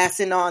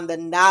 passing on the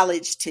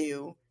knowledge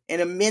to in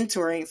a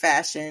mentoring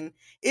fashion,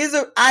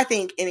 I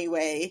think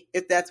anyway,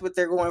 if that's what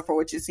they're going for,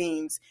 which it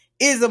seems,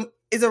 is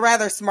a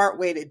rather smart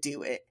way to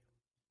do it.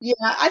 Yeah,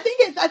 I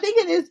think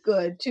it is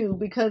good too,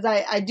 because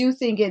I do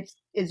think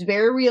it's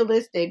very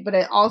realistic, but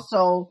it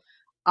also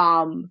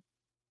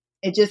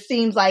it just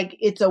seems like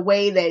it's a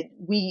way that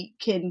we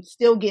can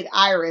still get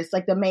Iris,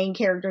 like the main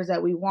characters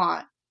that we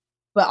want,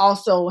 but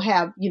also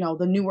have,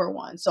 the newer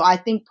ones. So I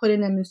think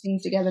putting them in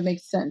scenes together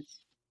makes sense.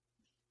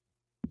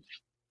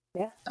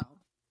 Yeah. So,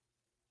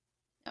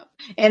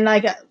 and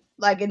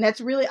and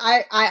that's really,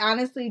 I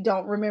honestly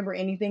don't remember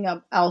anything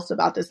else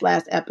about this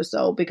last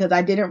episode, because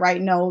I didn't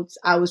write notes.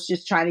 I was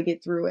just trying to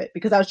get through it,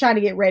 because I was trying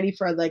to get ready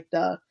for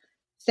the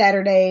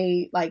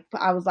Saturday.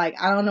 I was like,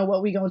 I don't know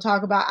what we're going to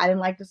talk about. I didn't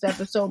like this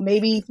episode.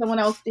 Maybe someone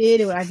else did,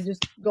 and I could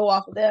just go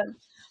off of them.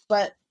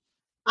 But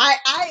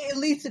I at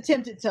least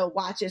attempted to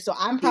watch it, so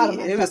I'm proud of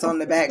myself. It was on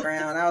the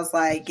background. I was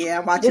like,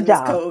 I'm watching this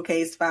cold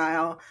case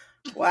file.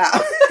 Wow.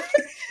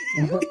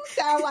 You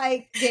sound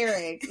like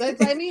Derek.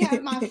 Let me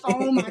have my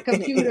phone, my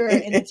computer,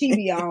 and the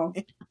TV on.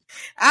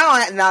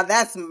 Now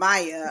that's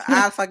Maya.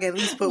 I fucking at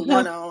least put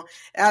one on.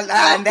 In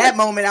that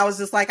moment, I was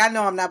just like, I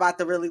know I'm not about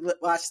to really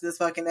watch this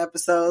fucking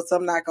episode, so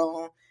I'm not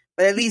going.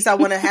 But at least I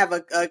want to have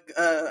a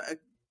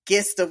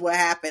gist of what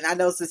happened. I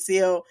know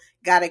Cecile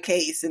got a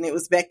case, and it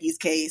was Becky's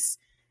case,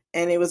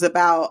 and it was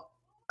about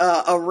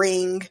a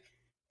ring,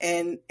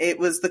 and it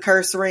was the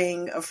curse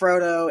ring of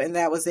Frodo, and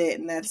that was it,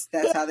 and that's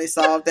how they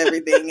solved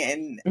everything.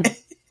 And I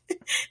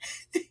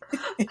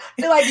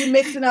feel like you're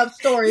mixing up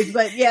stories,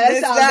 but yeah,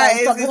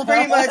 it's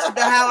pretty much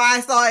how I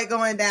saw it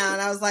going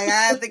down. I was like,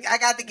 I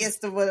got the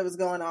gist of what was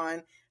going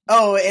on.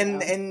 Oh,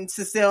 and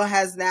Cecile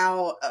has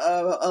now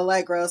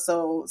Allegra,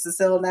 so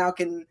Cecile now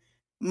can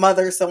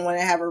mother someone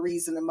and have a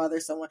reason to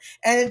mother someone.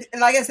 And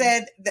like I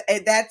said,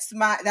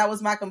 that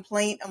was my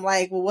complaint. I'm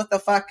like, well, what the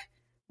fuck?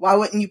 Why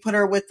wouldn't you put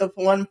her with the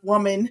one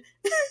woman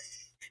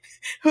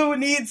who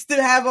needs to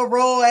have a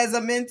role as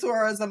a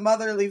mentor, as a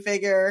motherly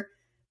figure?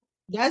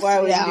 Why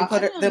wouldn't you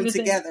put them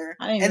together?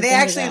 And they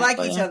actually like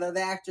each other,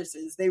 the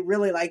actresses. They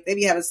really they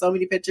be having so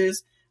many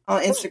pictures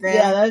on Instagram.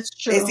 Yeah, that's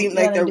true. They seem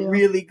like they're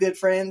really good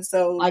friends.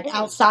 So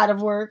outside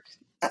of work.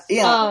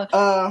 Yeah.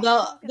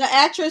 The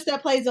actress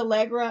that plays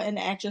Allegra and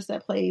the actress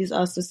that plays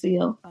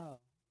Cecile. Oh.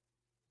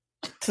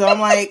 So I'm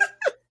like,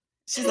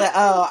 she's like,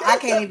 oh, I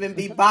can't even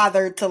be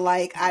bothered to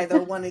like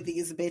either one of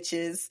these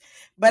bitches.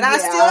 But I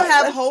still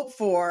have hope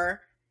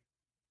for,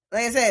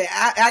 like I said,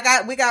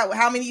 we got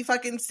how many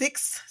fucking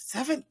 6,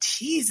 7?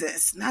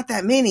 Jesus, not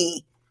that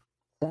many.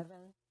 7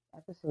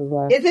 episodes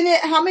left. Isn't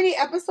it? How many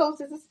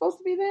episodes is it supposed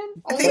to be then?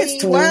 I think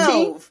it's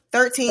 12.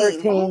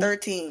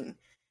 13.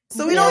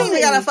 So we don't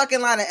even got a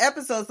fucking lot of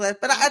episodes left.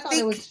 But I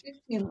think, it was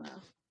 15 left.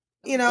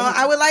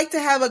 I would like to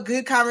have a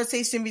good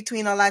conversation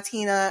between a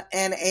Latina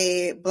and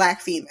a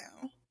Black female.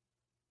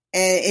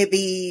 And it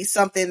be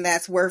something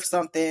that's worth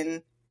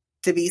something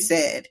to be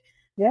said.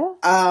 Yeah.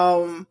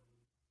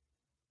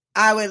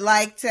 I would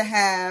like to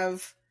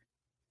have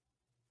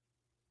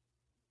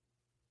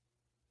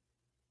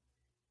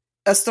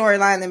a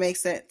storyline that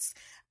makes sense.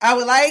 I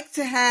would like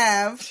to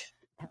have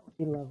that would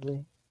be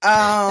lovely.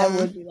 That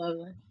would be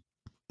lovely.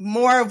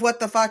 More of what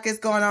the fuck is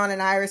going on in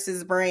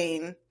Iris's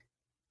brain,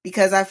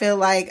 because I feel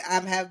like I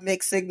have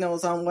mixed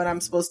signals on what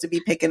I'm supposed to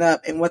be picking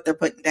up and what they're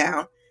putting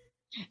down.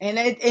 And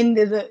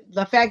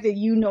the fact that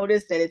you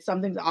noticed that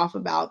something's off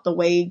about the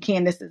way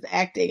Candace is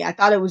acting, I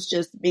thought it was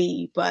just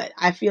me, but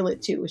I feel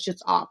it too. It's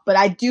just off. But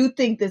I do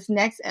think this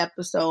next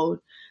episode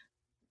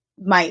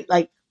might,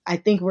 I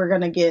think we're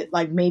gonna get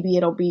maybe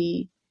it'll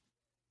be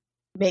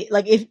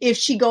if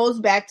she goes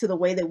back to the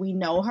way that we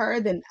know her,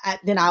 then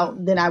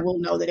I will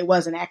know that it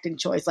was an acting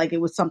choice, like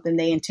it was something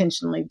they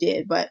intentionally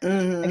did. But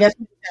I guess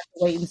we have to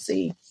wait and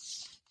see.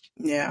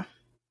 Yeah.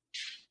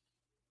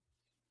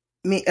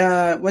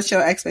 What's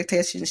your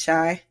expectation,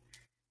 Shy?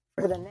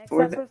 For the next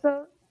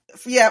episode?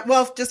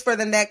 Just for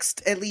the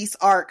next at least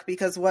arc,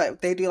 because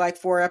what they do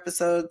 4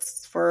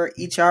 episodes for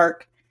each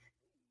arc.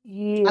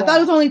 Yeah, I thought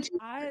it was only 2.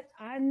 I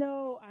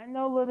know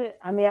a little bit.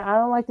 I mean, I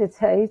don't like to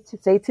say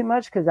too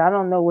much because I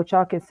don't know what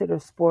y'all consider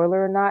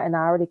spoiler or not, and I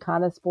already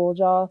kind of spoiled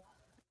y'all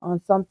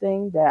on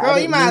something that. Girl,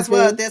 you might as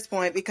well at this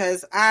point,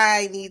 because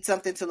I need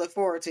something to look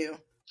forward to.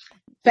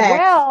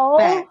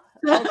 Facts.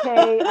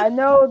 Okay, I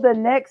know the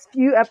next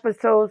few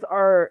episodes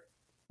are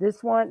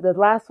this one. The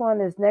last one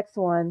is next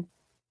one,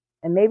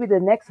 and maybe the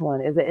next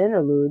one is an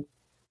interlude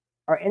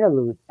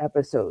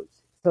episodes.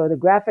 So the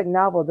graphic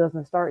novel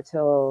doesn't start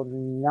till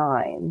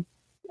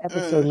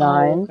episode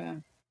 9, okay.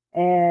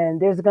 And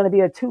there's going to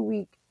be a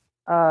 2-week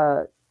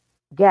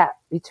gap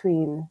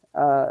between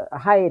a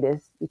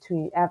hiatus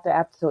between after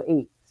episode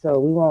 8, so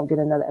we won't get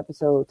another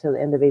episode till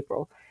the end of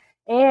April.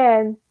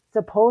 And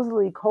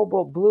supposedly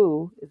Cobalt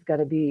Blue is going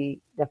to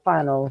be the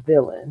final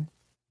villain.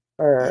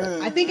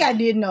 I think I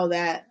did know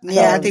that.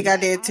 Yeah, I think I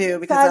did too,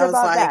 because I was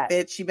like,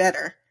 bitch, you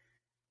better.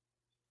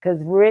 Because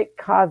Rick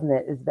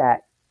Cosnet is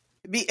back.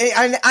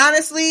 And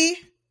honestly,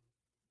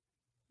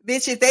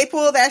 bitch, if they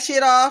pull that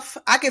shit off,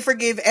 I can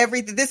forgive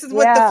everything. This is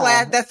what the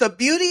Flash, that's the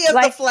beauty of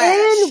the Flash.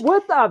 End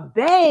with a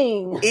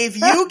bang. If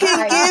you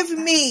can give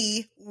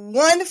me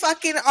one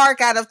fucking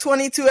arc out of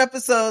 22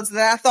 episodes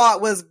that I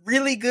thought was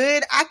really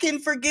good, I can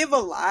forgive a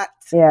lot.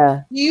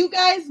 Yeah. Do you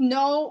guys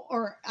know,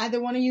 or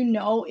either one of you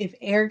know, if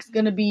Eric's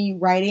gonna be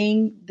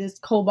writing this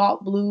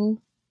Cobalt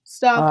Blue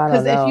stuff?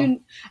 Because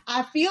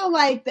I feel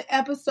like the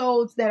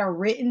episodes that are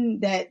written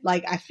that,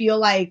 like, I feel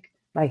like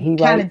he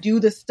kind of do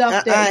the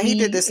stuff that he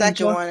did the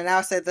second one, and I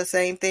said the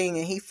same thing,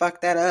 and he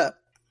fucked that up.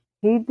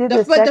 He did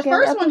the first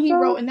episode? One he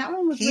wrote, and that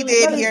one was he really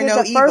did Hear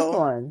No Evil. First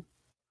one.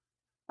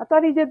 I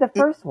thought he did the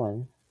first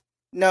one.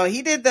 No,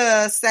 he did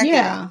the second.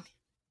 Yeah.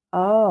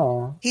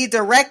 Oh. He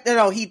directed.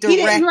 Okay,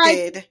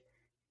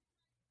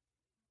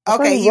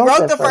 he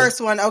wrote the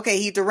first one. Okay,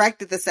 he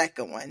directed the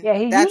second one.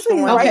 Yeah, that's the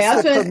one. Okay, I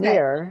was going to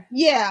say.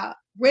 Yeah,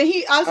 when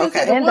I was going to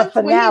say the ones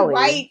when he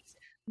writes,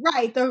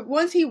 right? The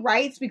ones he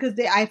writes, because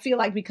I feel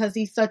like because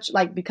he's such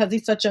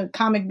a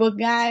comic book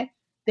guy,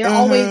 they're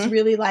always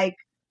really like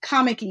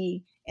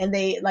comic-y, and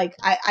they like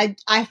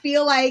I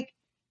feel like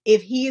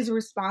if he is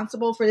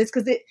responsible for this,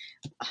 because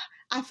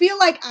I feel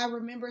like I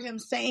remember him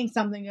saying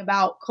something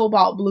about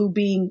Cobalt Blue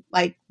being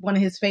like one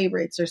of his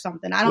favorites or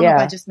something. I don't know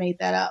if I just made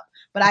that up,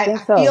 but I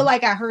feel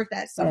like I heard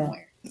that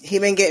somewhere. Yeah. He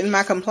been getting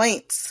my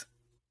complaints.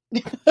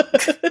 You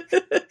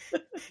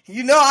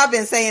know, I've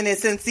been saying it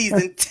since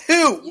season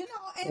 2.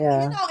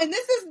 And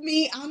this is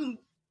me. I'm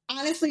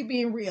honestly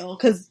being real,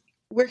 because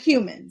we're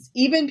humans.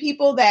 Even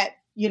people that,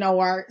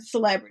 are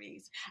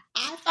celebrities.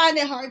 I find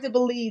it hard to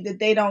believe that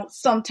they don't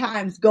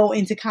sometimes go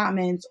into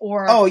comments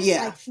or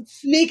like,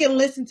 sneak and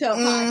listen to a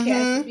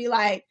podcast and be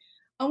like,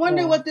 I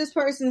wonder what this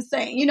person's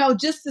saying,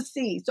 just to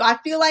see. So I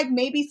feel like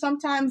maybe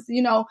sometimes,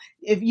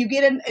 if you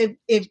get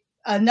if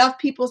enough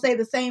people say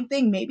the same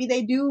thing, maybe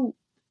they do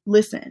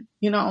listen,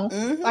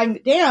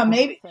 like, damn,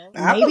 maybe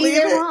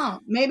they're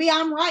wrong. Maybe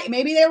I'm right.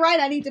 Maybe they're right.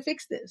 I need to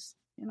fix this,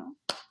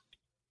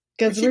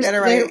 Because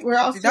we're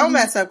also, don't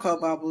mess up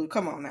Cobalt Blue.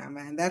 Come on now,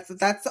 man. That's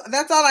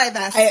all I've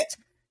asked.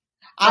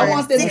 I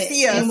want them to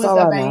end with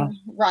a bang.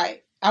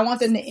 Right. I want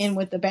them to end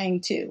with the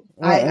bang too.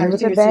 I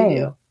seriously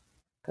do.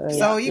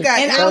 So you got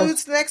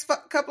Interludes the next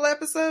couple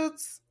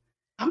episodes?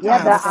 The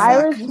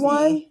Iris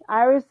one.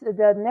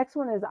 The next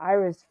one is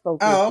Iris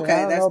focused. Oh,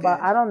 okay.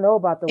 I don't know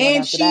about the one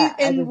after that.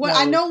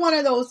 I know one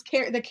of those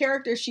the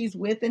characters she's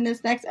with in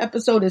this next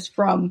episode is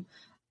from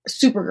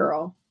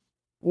Supergirl.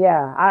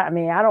 Yeah, I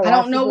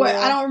don't know what.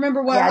 I don't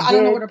remember what. I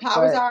don't know what her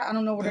powers are. I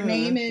don't know what her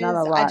name is.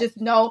 I just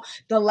know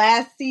the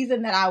last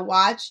season that I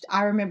watched,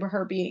 I remember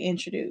her being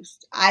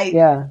introduced.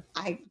 I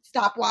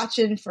stopped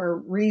watching for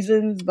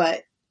reasons,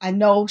 but I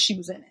know she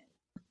was in it.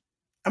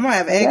 I'm gonna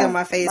have egg on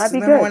my face.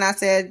 Remember when I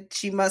said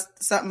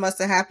something must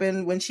have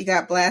happened when she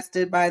got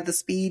blasted by the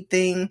speed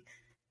thing,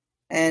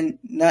 and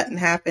nothing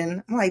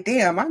happened? I'm like,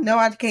 damn, I know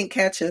I can't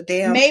catch a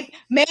damn. Maybe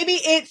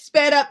it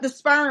sped up the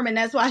sperm, and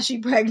that's why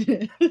she's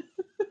pregnant.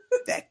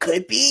 That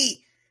could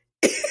be.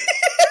 Maybe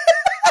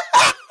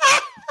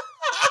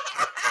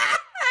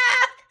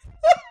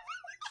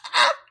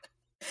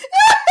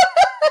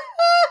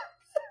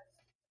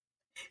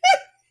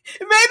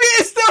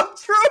it's so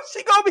true.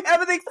 She gonna be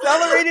having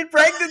accelerated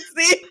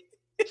pregnancy.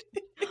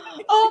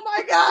 Oh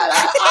my God!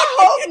 I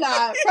hope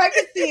not.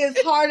 Pregnancy is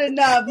hard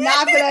enough,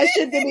 not for that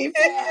shit to be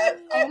fast.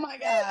 Oh my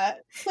God!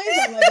 Please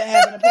don't let that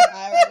happen to poor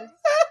Iris.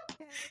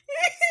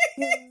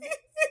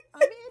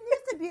 It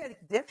needs to be a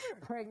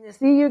different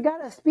pregnancy. You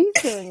got a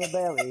speedster in your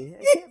belly.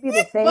 It can't be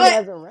the same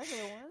as a regular one.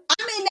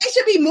 They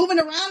should be moving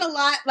around a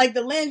lot, like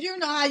the lens. You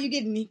know how you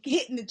get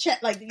hit in the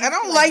chest, like I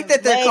don't like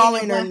that they're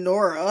calling her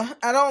Nora.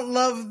 I don't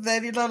love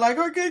that like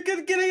we're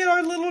getting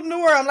our little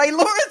Nora. I'm like,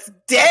 Laura's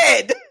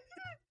dead.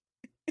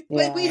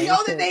 But we know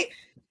that they.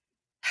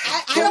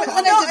 I don't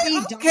want it to be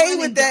Dawn. Okay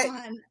with that.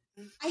 Dawn.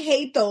 I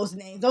hate those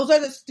names. Those are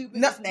the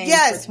stupidest names.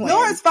 Yes,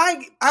 Nora's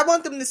fine. I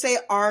want them to say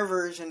our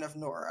version of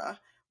Nora.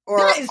 Or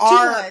that is too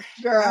much,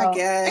 girl. I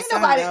guess. Ain't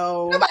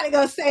nobody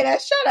gonna say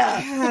that. Shut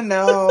up. I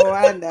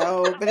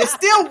know. But it's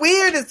still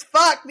weird as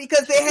fuck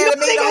because they had to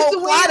make a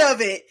whole plot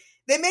of it.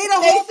 They made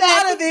a whole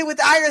plot of it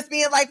with Iris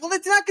being like, well,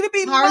 it's not going to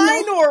be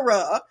my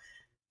Nora.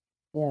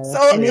 Yeah, so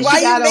why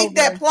you make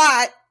that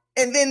plot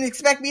and then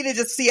expect me to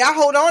just see, I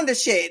hold on to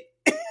shit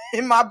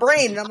in my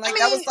brain. And I'm like,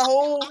 that was the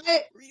whole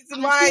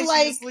reason why she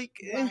was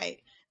right.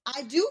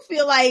 I do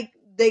feel like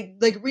they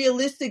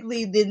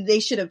realistically then they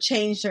should have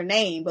changed her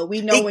name, but we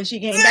know when she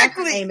came back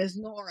her name is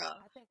Nora.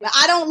 But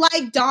I don't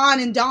like Dawn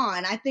and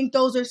Dawn. I think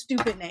those are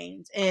stupid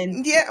names.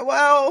 And yeah,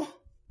 well,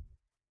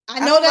 I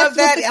know that's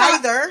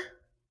that either.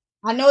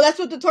 I know that's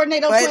what the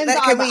Tornado Twins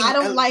are, but I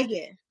don't like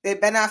it. They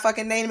better not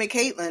fucking name it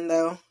Caitlin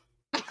though.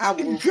 I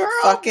will Girl,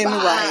 fucking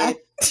bye.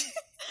 riot.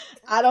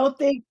 I don't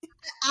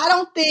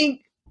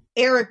think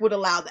Eric would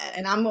allow that,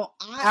 and I'm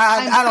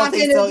I don't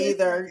think so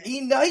confident either.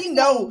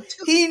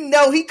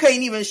 No, He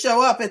couldn't even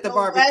show up at the the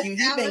barbecue. West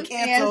He's been Allen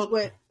canceled.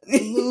 fans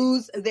would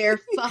lose their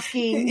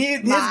fucking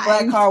His minds.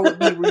 black card would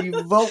be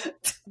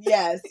revoked.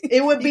 Yes,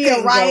 it would He be a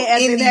couldn't riot go at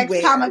the next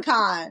anywhere.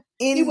 Comic-Con.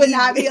 He would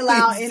not be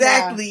allowed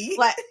Exactly. in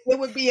black. It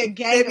would be a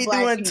gang They'd of be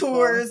black doing people.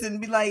 tours and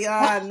be like,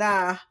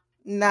 nah,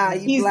 you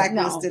He's-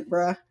 blacklisted,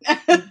 bruh.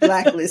 You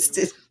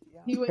blacklisted.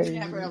 He would Crazy.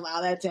 never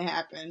allow that to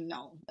happen.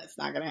 No, that's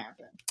not going to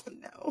happen.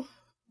 No.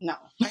 No.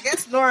 I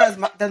guess Nora's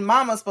the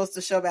mama's supposed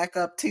to show back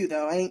up too,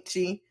 though, ain't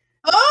she?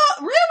 Oh,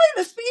 really?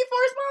 The Speed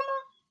Force mama?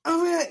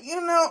 Oh,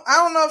 yeah. I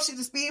don't know if she's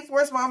the Speed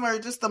Force mama or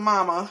just the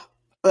mama,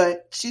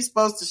 but she's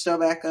supposed to show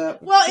back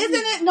up. Well, isn't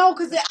it? No,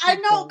 because I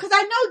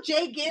know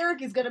Jay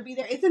Garrick is going to be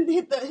there. Isn't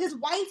his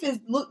wife is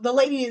the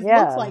lady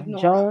looks like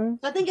Nora? Joan.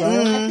 I think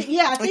it's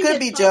It could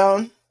be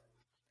Joan.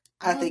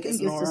 I think it's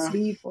the Nora.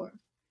 Speed Force.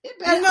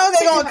 They're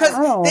going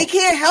because they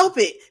can't help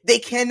it. They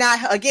cannot.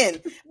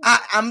 Again,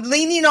 I'm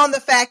leaning on the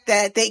fact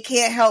that they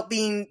can't help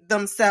being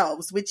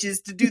themselves, which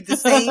is to do the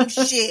same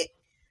shit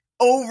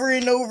over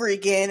and over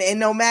again. And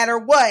no matter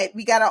what,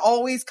 we got to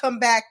always come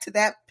back to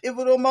that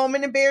pivotal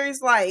moment in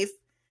Barry's life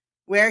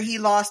where he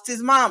lost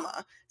his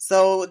mama.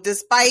 So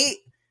despite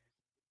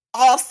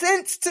all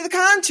sense to the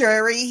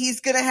contrary,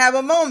 he's going to have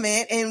a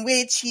moment in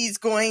which he's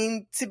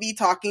going to be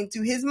talking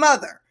to his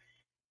mother.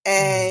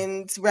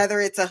 And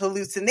whether it's a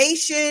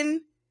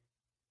hallucination,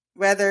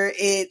 whether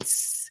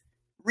it's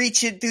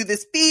reaching through the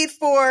Speed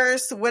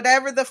Force,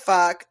 whatever the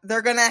fuck,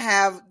 they're going to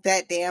have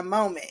that damn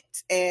moment.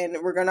 And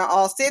we're going to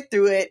all sit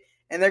through it.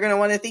 And they're going to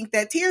want to think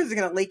that tears are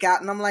going to leak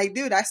out. And I'm like,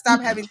 dude, I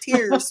stopped having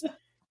tears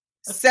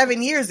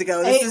 7 years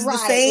ago. This is the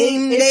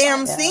same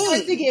damn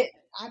scene.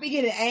 I be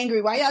getting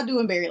angry. Why y'all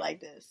doing Barry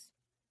like this?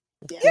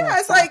 Yeah,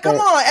 it's like, come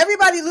on.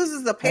 Everybody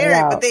loses a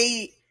parent, but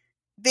they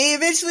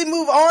eventually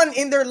move on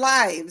in their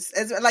lives.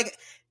 As like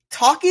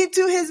talking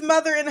to his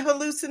mother in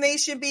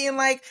hallucination, being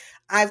like,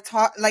 I've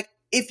taught, like,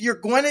 if you're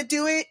going to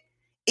do it,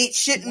 it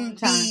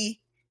shouldn't be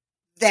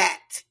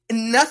that.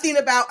 And nothing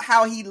about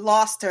how he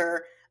lost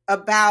her,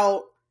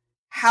 about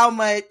how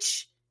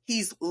much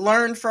he's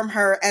learned from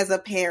her as a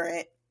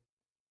parent.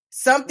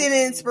 Something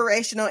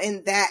inspirational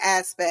in that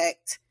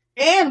aspect.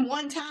 And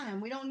one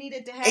time. We don't need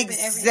it to happen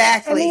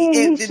exactly. I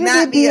mean, it did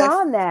not be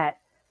beyond that.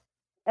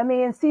 I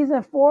mean, in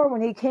season 4,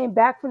 when he came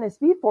back from the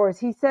Speed Force,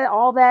 he said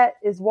all that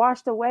is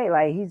washed away.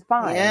 Like, he's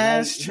fine. Yeah,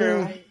 like, that's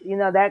true.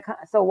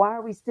 So why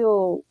are we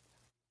still?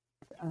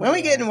 When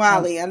we getting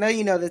Wally? I know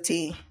you know the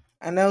tea.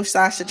 I know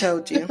Sasha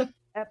told you.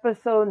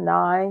 Episode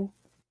 9.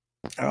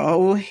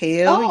 Oh,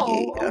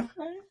 hell yeah. Okay.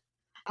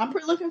 I'm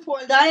pretty looking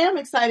forward. I am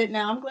excited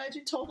now. I'm glad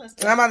you told us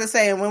that. I'm about to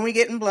say, when we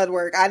getting blood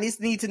work, I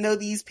just need to know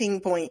these ping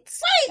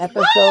points. Wait,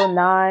 Episode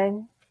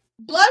 9.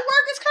 Blood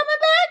work is coming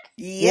back?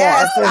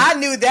 Yes, I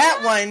knew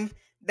that one.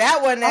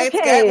 That one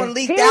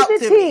leaked out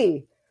to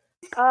me.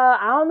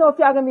 I don't know if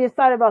y'all gonna be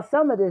excited about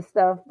some of this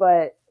stuff,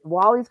 but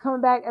Wally's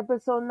coming back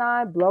episode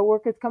 9. Blood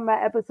work is coming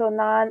back episode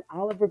 9.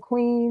 Oliver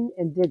Queen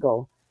and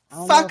Diggle.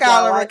 Fuck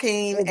Oliver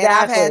Queen, and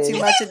I've had too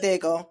much of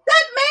Diggle.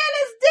 That man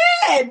is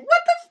dead.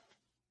 What the?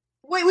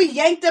 Wait, we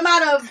yanked him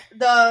out of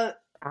the.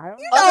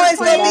 It's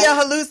gonna be a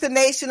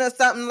hallucination or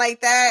something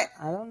like that.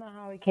 I don't know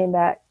how he came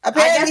back.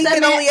 Apparently, he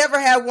can only ever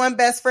have one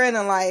best friend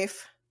in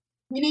life.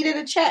 He needed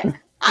a check.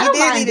 He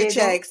did need a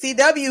check.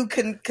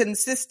 CW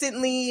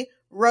consistently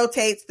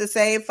rotates the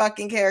same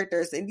fucking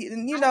characters, and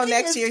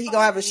next year he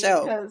gonna have a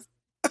show. Because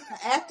the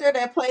actor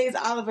that plays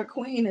Oliver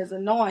Queen is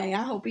annoying.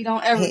 I hope he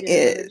don't ever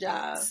get a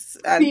job.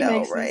 I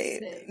know, right?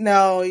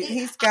 No,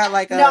 he's got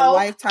like a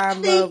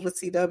lifetime love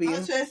with CW. I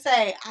was gonna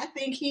say, I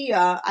think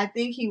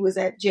he was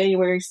at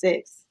January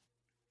 6th.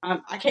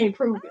 I can't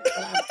prove it.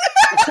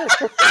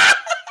 But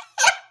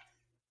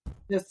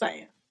just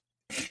saying.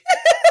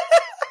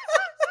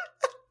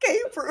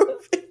 Can't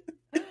prove it.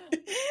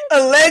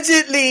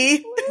 Allegedly,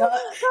 he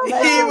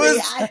was.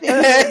 I think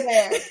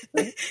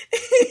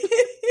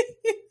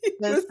he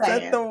was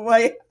there. At the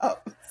White House.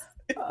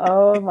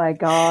 Oh my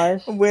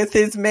gosh! With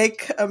his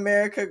 "Make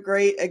America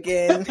Great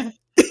Again"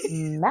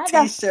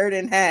 T-shirt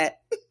and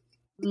hat.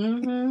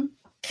 Mm-hmm.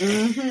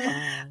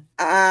 Mm-hmm.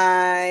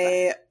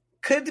 I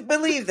could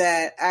believe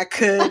that.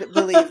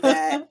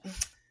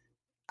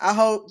 I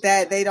hope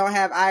that they don't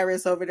have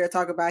Iris over there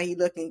talking about he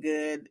looking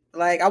good.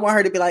 Like, I want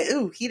her to be like,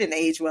 ooh, he didn't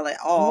age well at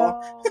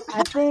all.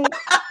 No,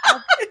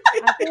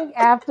 I think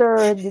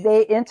after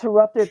they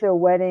interrupted their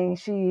wedding,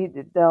 she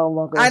no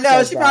longer. I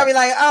know, she probably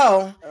like,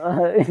 oh,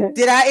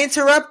 did I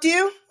interrupt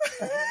you?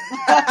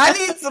 I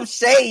need some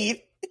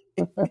shade.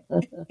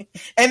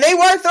 And they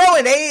were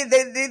throwing.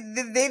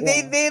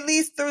 They at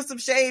least threw some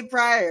shade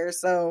prior.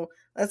 So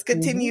let's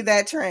continue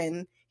that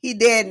trend. He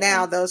dead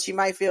now, though. She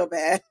might feel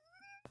bad.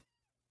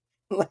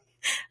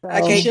 I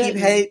can't keep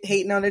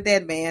hating on the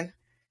dead man.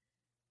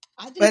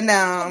 But no,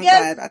 I'm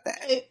glad about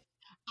that.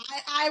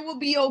 I will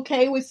be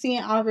okay with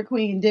seeing Oliver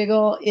Queen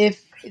Diggle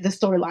if the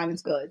storyline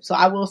is good. So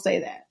I will say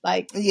that.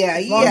 Like,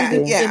 as long as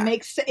it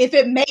makes, if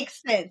it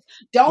makes sense,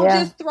 don't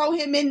just throw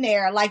him in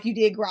there like you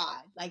did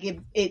Grodd. Like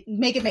it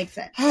make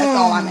sense. That's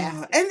all I'm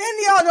asking. And then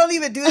y'all don't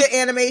even do the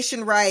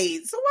animation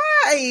rights.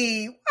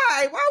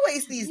 Why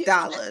waste these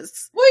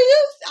dollars? Well,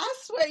 I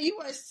swear you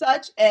are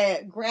such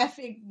a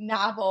graphic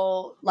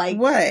novel. Like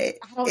what? I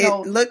don't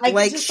know. It looked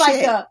like just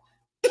shit.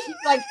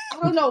 Like I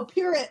don't know,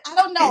 I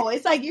don't know.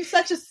 It's like you're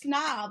such a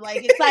snob.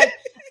 Like it's like,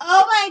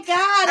 oh my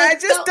god! I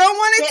just don't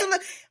want it to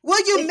look. Well,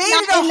 you made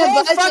it a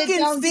whole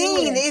fucking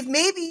scene. If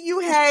maybe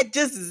you had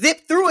just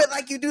zipped through it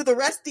like you do the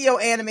rest of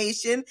your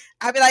animation,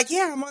 I'd be like,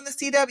 yeah, I'm on the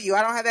CW.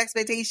 I don't have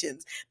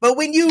expectations. But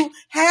when you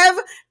have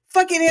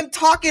fucking him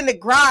talking to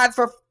Grodd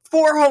for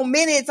 4 whole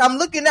minutes, I'm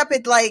looking up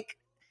at like,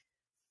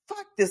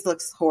 fuck, this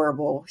looks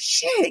horrible.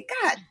 Shit,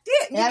 god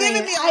damn, you're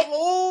giving me a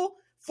whole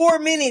 4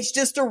 minutes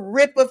just to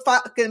rip a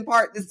fucking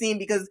part the scene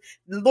because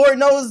Lord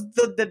knows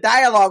the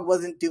dialogue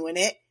wasn't doing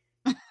it.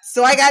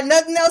 So I got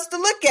nothing else to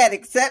look at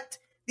except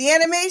the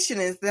animation.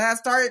 And then I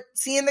start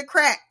seeing the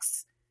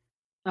cracks.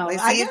 Oh, like,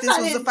 see if this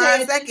was the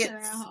 5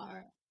 seconds.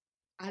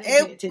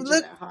 It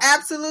looked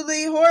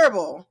absolutely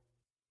horrible.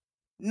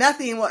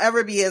 Nothing will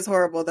ever be as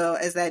horrible though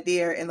as that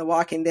deer in The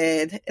Walking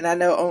Dead. And I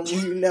know only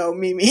you know,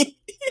 Mimi.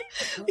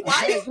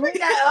 Why do you bring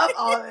that up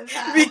all the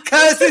time?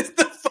 Because it's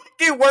the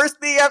worst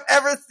thing I've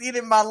ever seen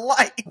in my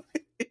life.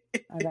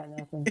 I got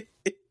nothing.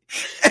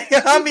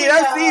 I mean,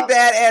 I've seen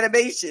bad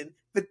animation,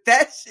 but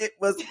that shit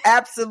was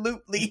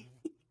absolutely.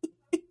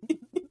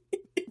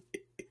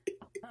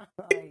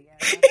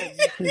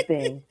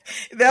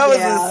 That was.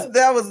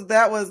 I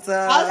was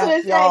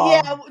gonna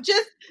say,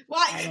 just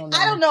why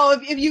I don't know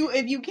if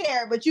you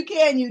care, but you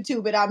can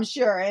YouTube it, I'm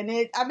sure. And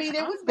it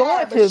was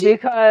bad because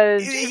it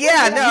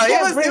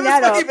was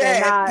pretty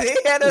bad. They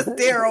had us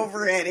stare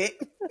over at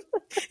it.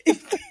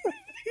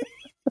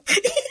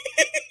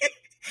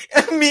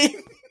 I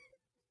mean,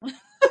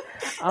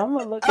 I'm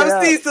gonna look.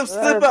 I've seen some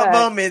slip up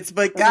moments,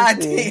 but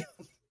goddamn.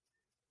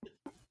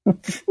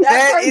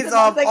 That is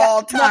of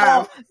all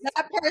time. No,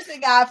 that person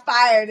got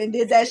fired and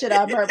did that shit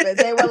on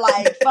purpose. They were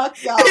like,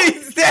 fuck y'all.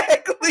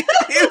 Exactly.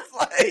 It's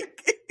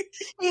like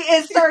he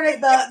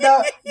inserted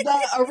the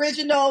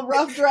original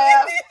rough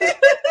draft.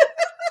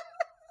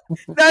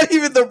 Not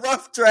even the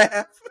rough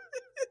draft.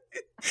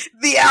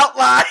 The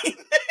outline.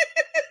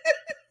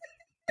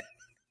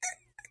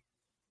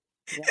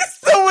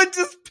 Someone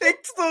just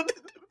pixeled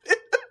it.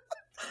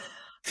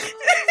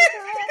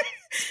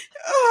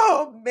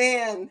 Oh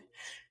man.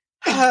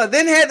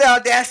 Then had the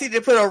audacity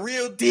to put a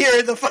real deer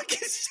in the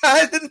fucking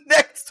shot of the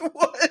next one. In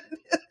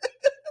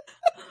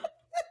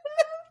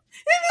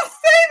the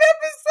same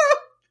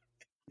episode.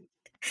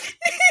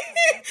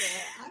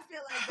 I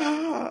feel like that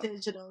was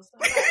intentional.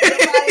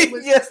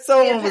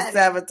 Someone was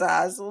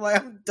sabotaged. So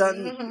like, I'm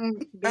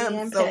done.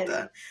 I'm so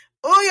done.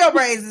 Oh, your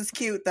braids is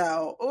cute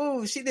though.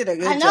 Oh, she did a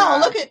good job. I know.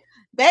 Look at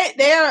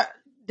they're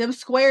them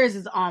squares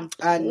is on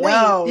point. I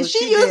know. Did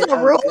she use a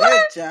ruler?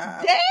 Good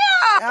job. Damn.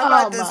 I'm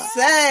about to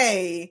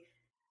say.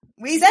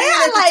 We see it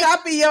at the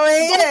top of your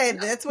head.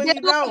 That's when you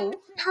know.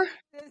 Dude,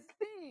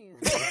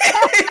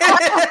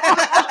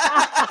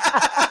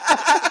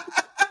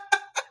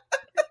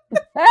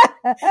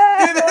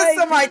 that's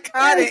some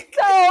iconic. It's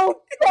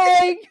so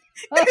fake.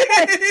 Oh my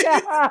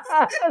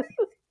god.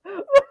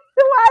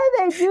 Why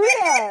did they do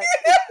that?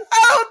 I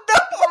don't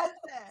know.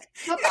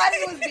 Somebody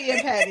was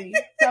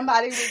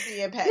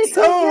being petty.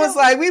 Someone was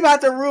like, we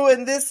about to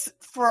ruin this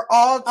for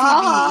all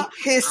TV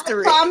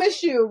history. I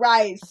promise you,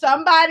 right.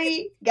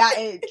 Somebody got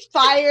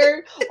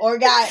fired or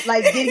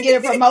didn't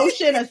get a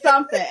promotion or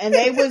something. And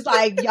they was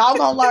like, y'all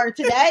gonna learn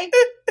today?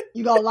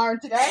 You gonna learn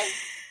today?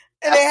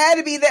 And it had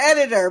to be the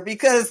editor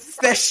because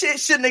that shit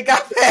shouldn't have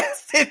got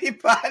past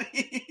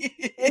anybody.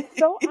 It's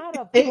so out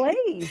of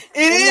place. It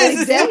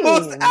is. It's the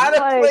most out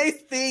of place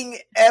thing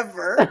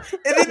ever. And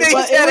then they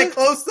had a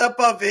close up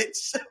of it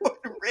showing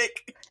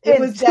Rick. It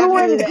was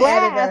definitely the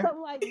editor.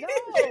 I'm like,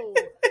 no,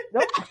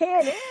 don't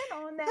pan in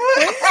on that.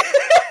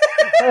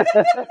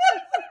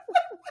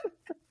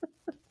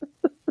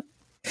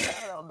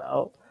 I don't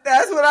know.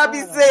 That's what I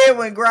be saying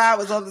when Grodd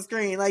was on the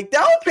screen. Like,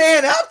 don't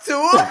pan up to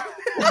him.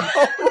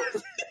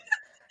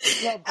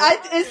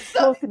 It's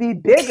supposed to be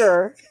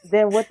bigger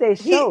than what they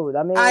showed.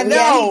 I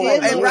know,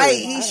 and right,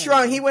 he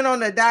shrunk. He went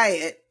on a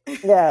diet.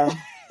 Yeah,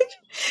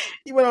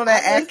 he went on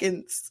that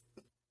Atkins.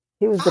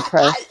 He was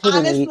depressed.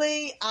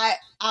 Honestly, I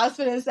was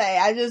gonna say,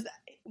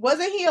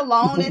 wasn't he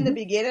alone in the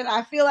beginning?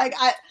 I feel like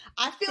I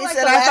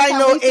said I find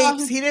no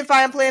apes. He didn't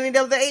find Planet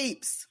of the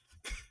Apes.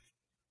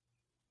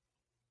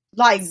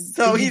 Like,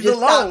 so he's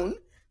alone.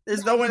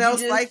 There's no one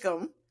else like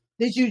him.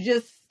 Did you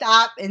just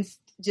stop and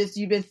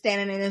you've been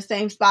standing in the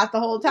same spot the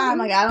whole time?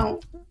 Like, I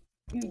don't.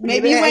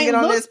 Maybe you ain't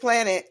on this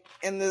planet.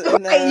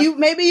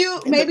 Maybe you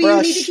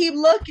need to keep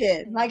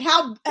looking. Like,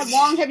 how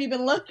long have you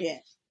been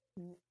looking?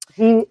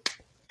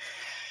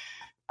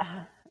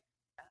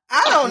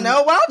 I don't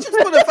know. Why don't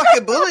you put a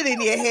fucking bullet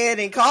in your head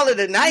and call it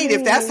a night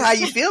if that's how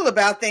you feel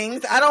about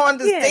things? I don't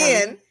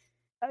understand.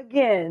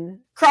 again.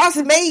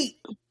 Crossmate.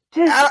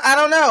 Just I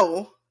don't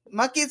know.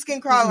 Monkeys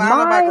can crawl. I don't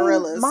know about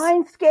gorillas.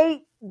 Mind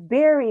skate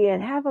Barry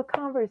and have a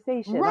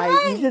conversation. Right.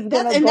 Like, you just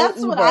That's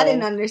what I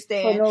didn't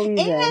understand. For no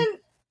reason. And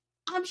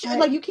I'm sure,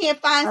 like, you can't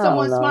find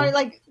someone smart.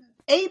 Like,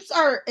 apes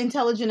are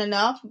intelligent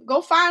enough.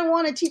 Go find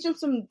one and teach them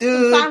some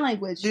sign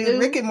language. Dude,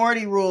 Rick and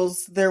Morty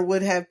rules. There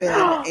would have been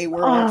a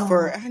world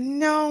for. I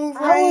know,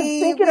 right? I was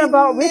thinking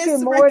about Rick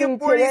and Morty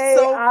today.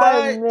 So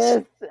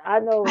much. I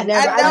know. I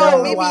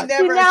never. Maybe never.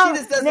 See, now, she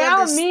just doesn't now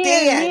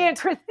understand. me and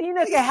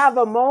Christina can have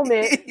a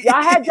moment.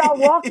 Y'all had y'all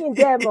Walking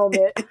Dead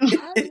moment.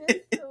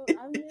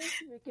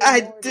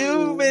 I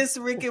do miss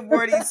Rick and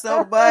Morty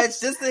so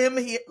much. Just him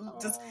here,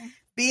 just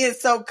being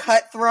so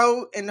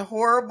cutthroat and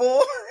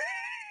horrible.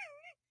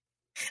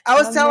 I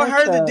was telling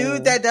her the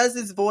dude that does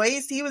his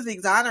voice, he was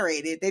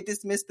exonerated. They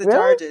dismissed the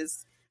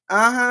charges.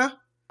 Oh,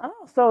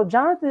 so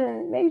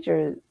Jonathan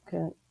Major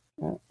can.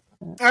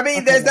 I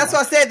mean, that's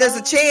what I said. There's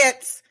a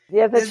chance.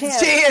 There's a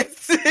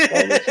chance. So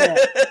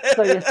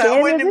you're saying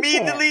I went there's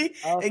immediately.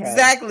 Okay.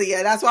 Exactly.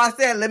 And that's why I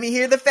said, let me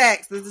hear the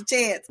facts. There's a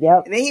chance.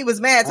 Yep. And then he was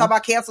mad, talking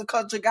about cancel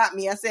culture got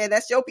me. I said,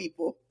 that's your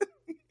people.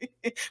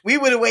 We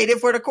would have waited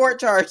for the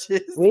court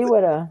charges. We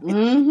would have.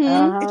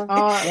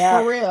 Yeah.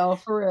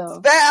 For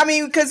real. I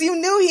mean, because you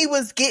knew he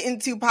was getting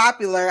too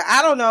popular.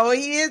 I don't know.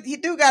 He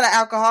do got an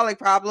alcoholic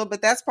problem,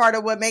 but that's part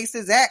of what makes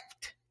his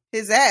act. Who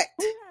has an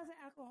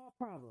alcohol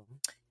problem?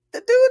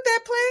 The dude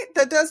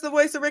that does the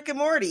voice of Rick and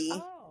Morty.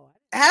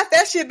 Half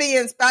that should be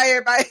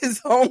inspired by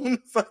his own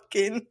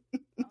fucking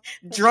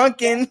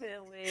drunken.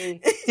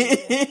 Definitely.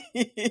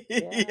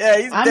 Yeah,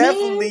 he's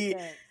definitely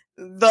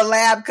the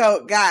lab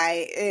coat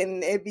guy,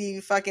 and it'd be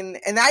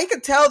fucking. And now you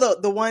could tell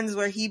the ones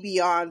where he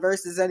be on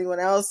versus anyone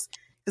else,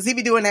 because he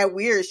be doing that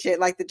weird shit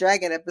like the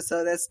dragon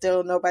episode that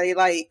still nobody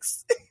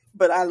likes.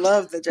 But I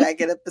love the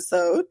dragon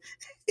episode.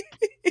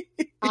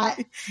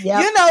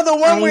 You know the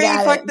one where he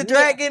fucked the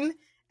dragon.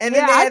 And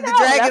then they had the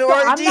dragon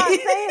orgy. I'm not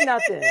saying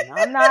nothing.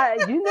 I'm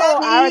not,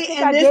 I think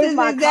I gave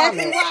my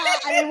comment. Why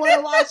I didn't want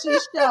to watch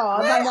this show.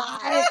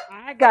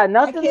 I got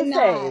nothing to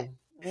say.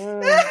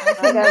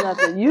 I got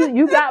nothing.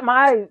 You got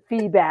my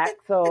feedback,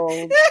 so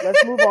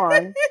let's move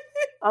on.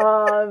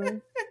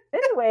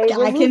 Anyway,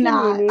 I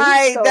cannot.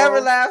 I never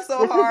laughed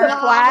so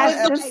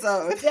hard. This is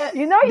a Flash episode.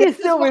 You know you're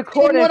still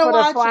recording for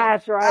the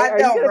Flash, right? I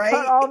know, Are you gonna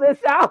cut all this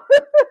out?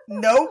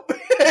 Nope.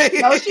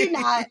 No, she's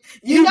not.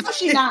 You know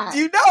she's not.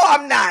 You know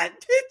I'm not.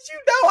 You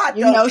know I don't.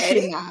 You know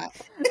she's not.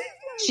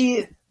 She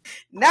is.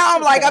 Now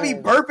I'm like, I be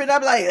burping.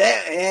 I'm like,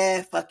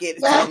 fuck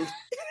it.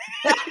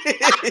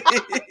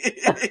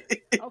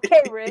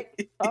 Okay,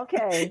 Rick.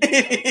 Okay.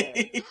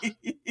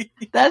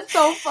 That's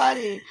so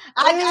funny.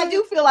 I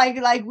do feel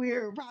like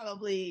we're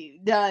probably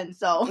done.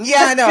 So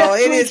yeah, I know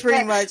it is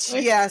pretty much.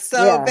 Yeah.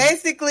 So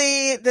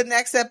basically, the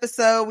next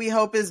episode we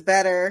hope is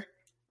better.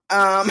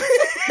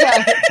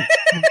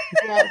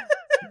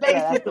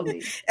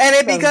 Basically.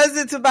 And because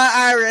it's about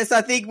Iris,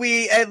 I think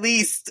we at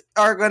least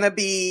are going to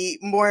be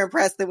more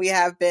impressed than we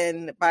have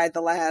been by the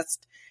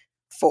last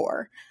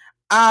 4.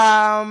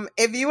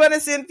 If you want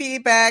to send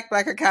feedback,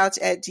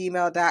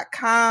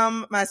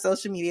 blackercouch@gmail.com. My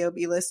social media will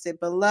be listed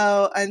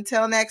below.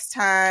 Until next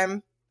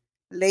time,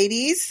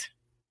 ladies.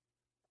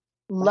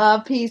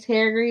 Love, peace,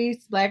 hair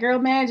grease, black girl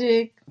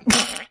magic.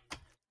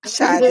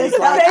 Shadi's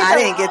like, I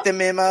didn't get the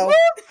memo.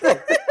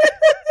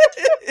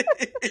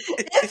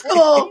 It's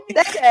cool.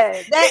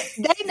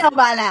 They know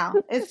by now.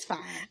 It's fine.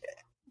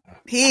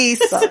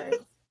 Peace. Sorry.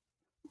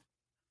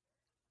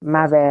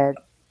 My bad.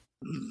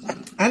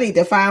 I need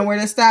to find where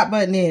the stop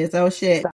button is. Oh shit.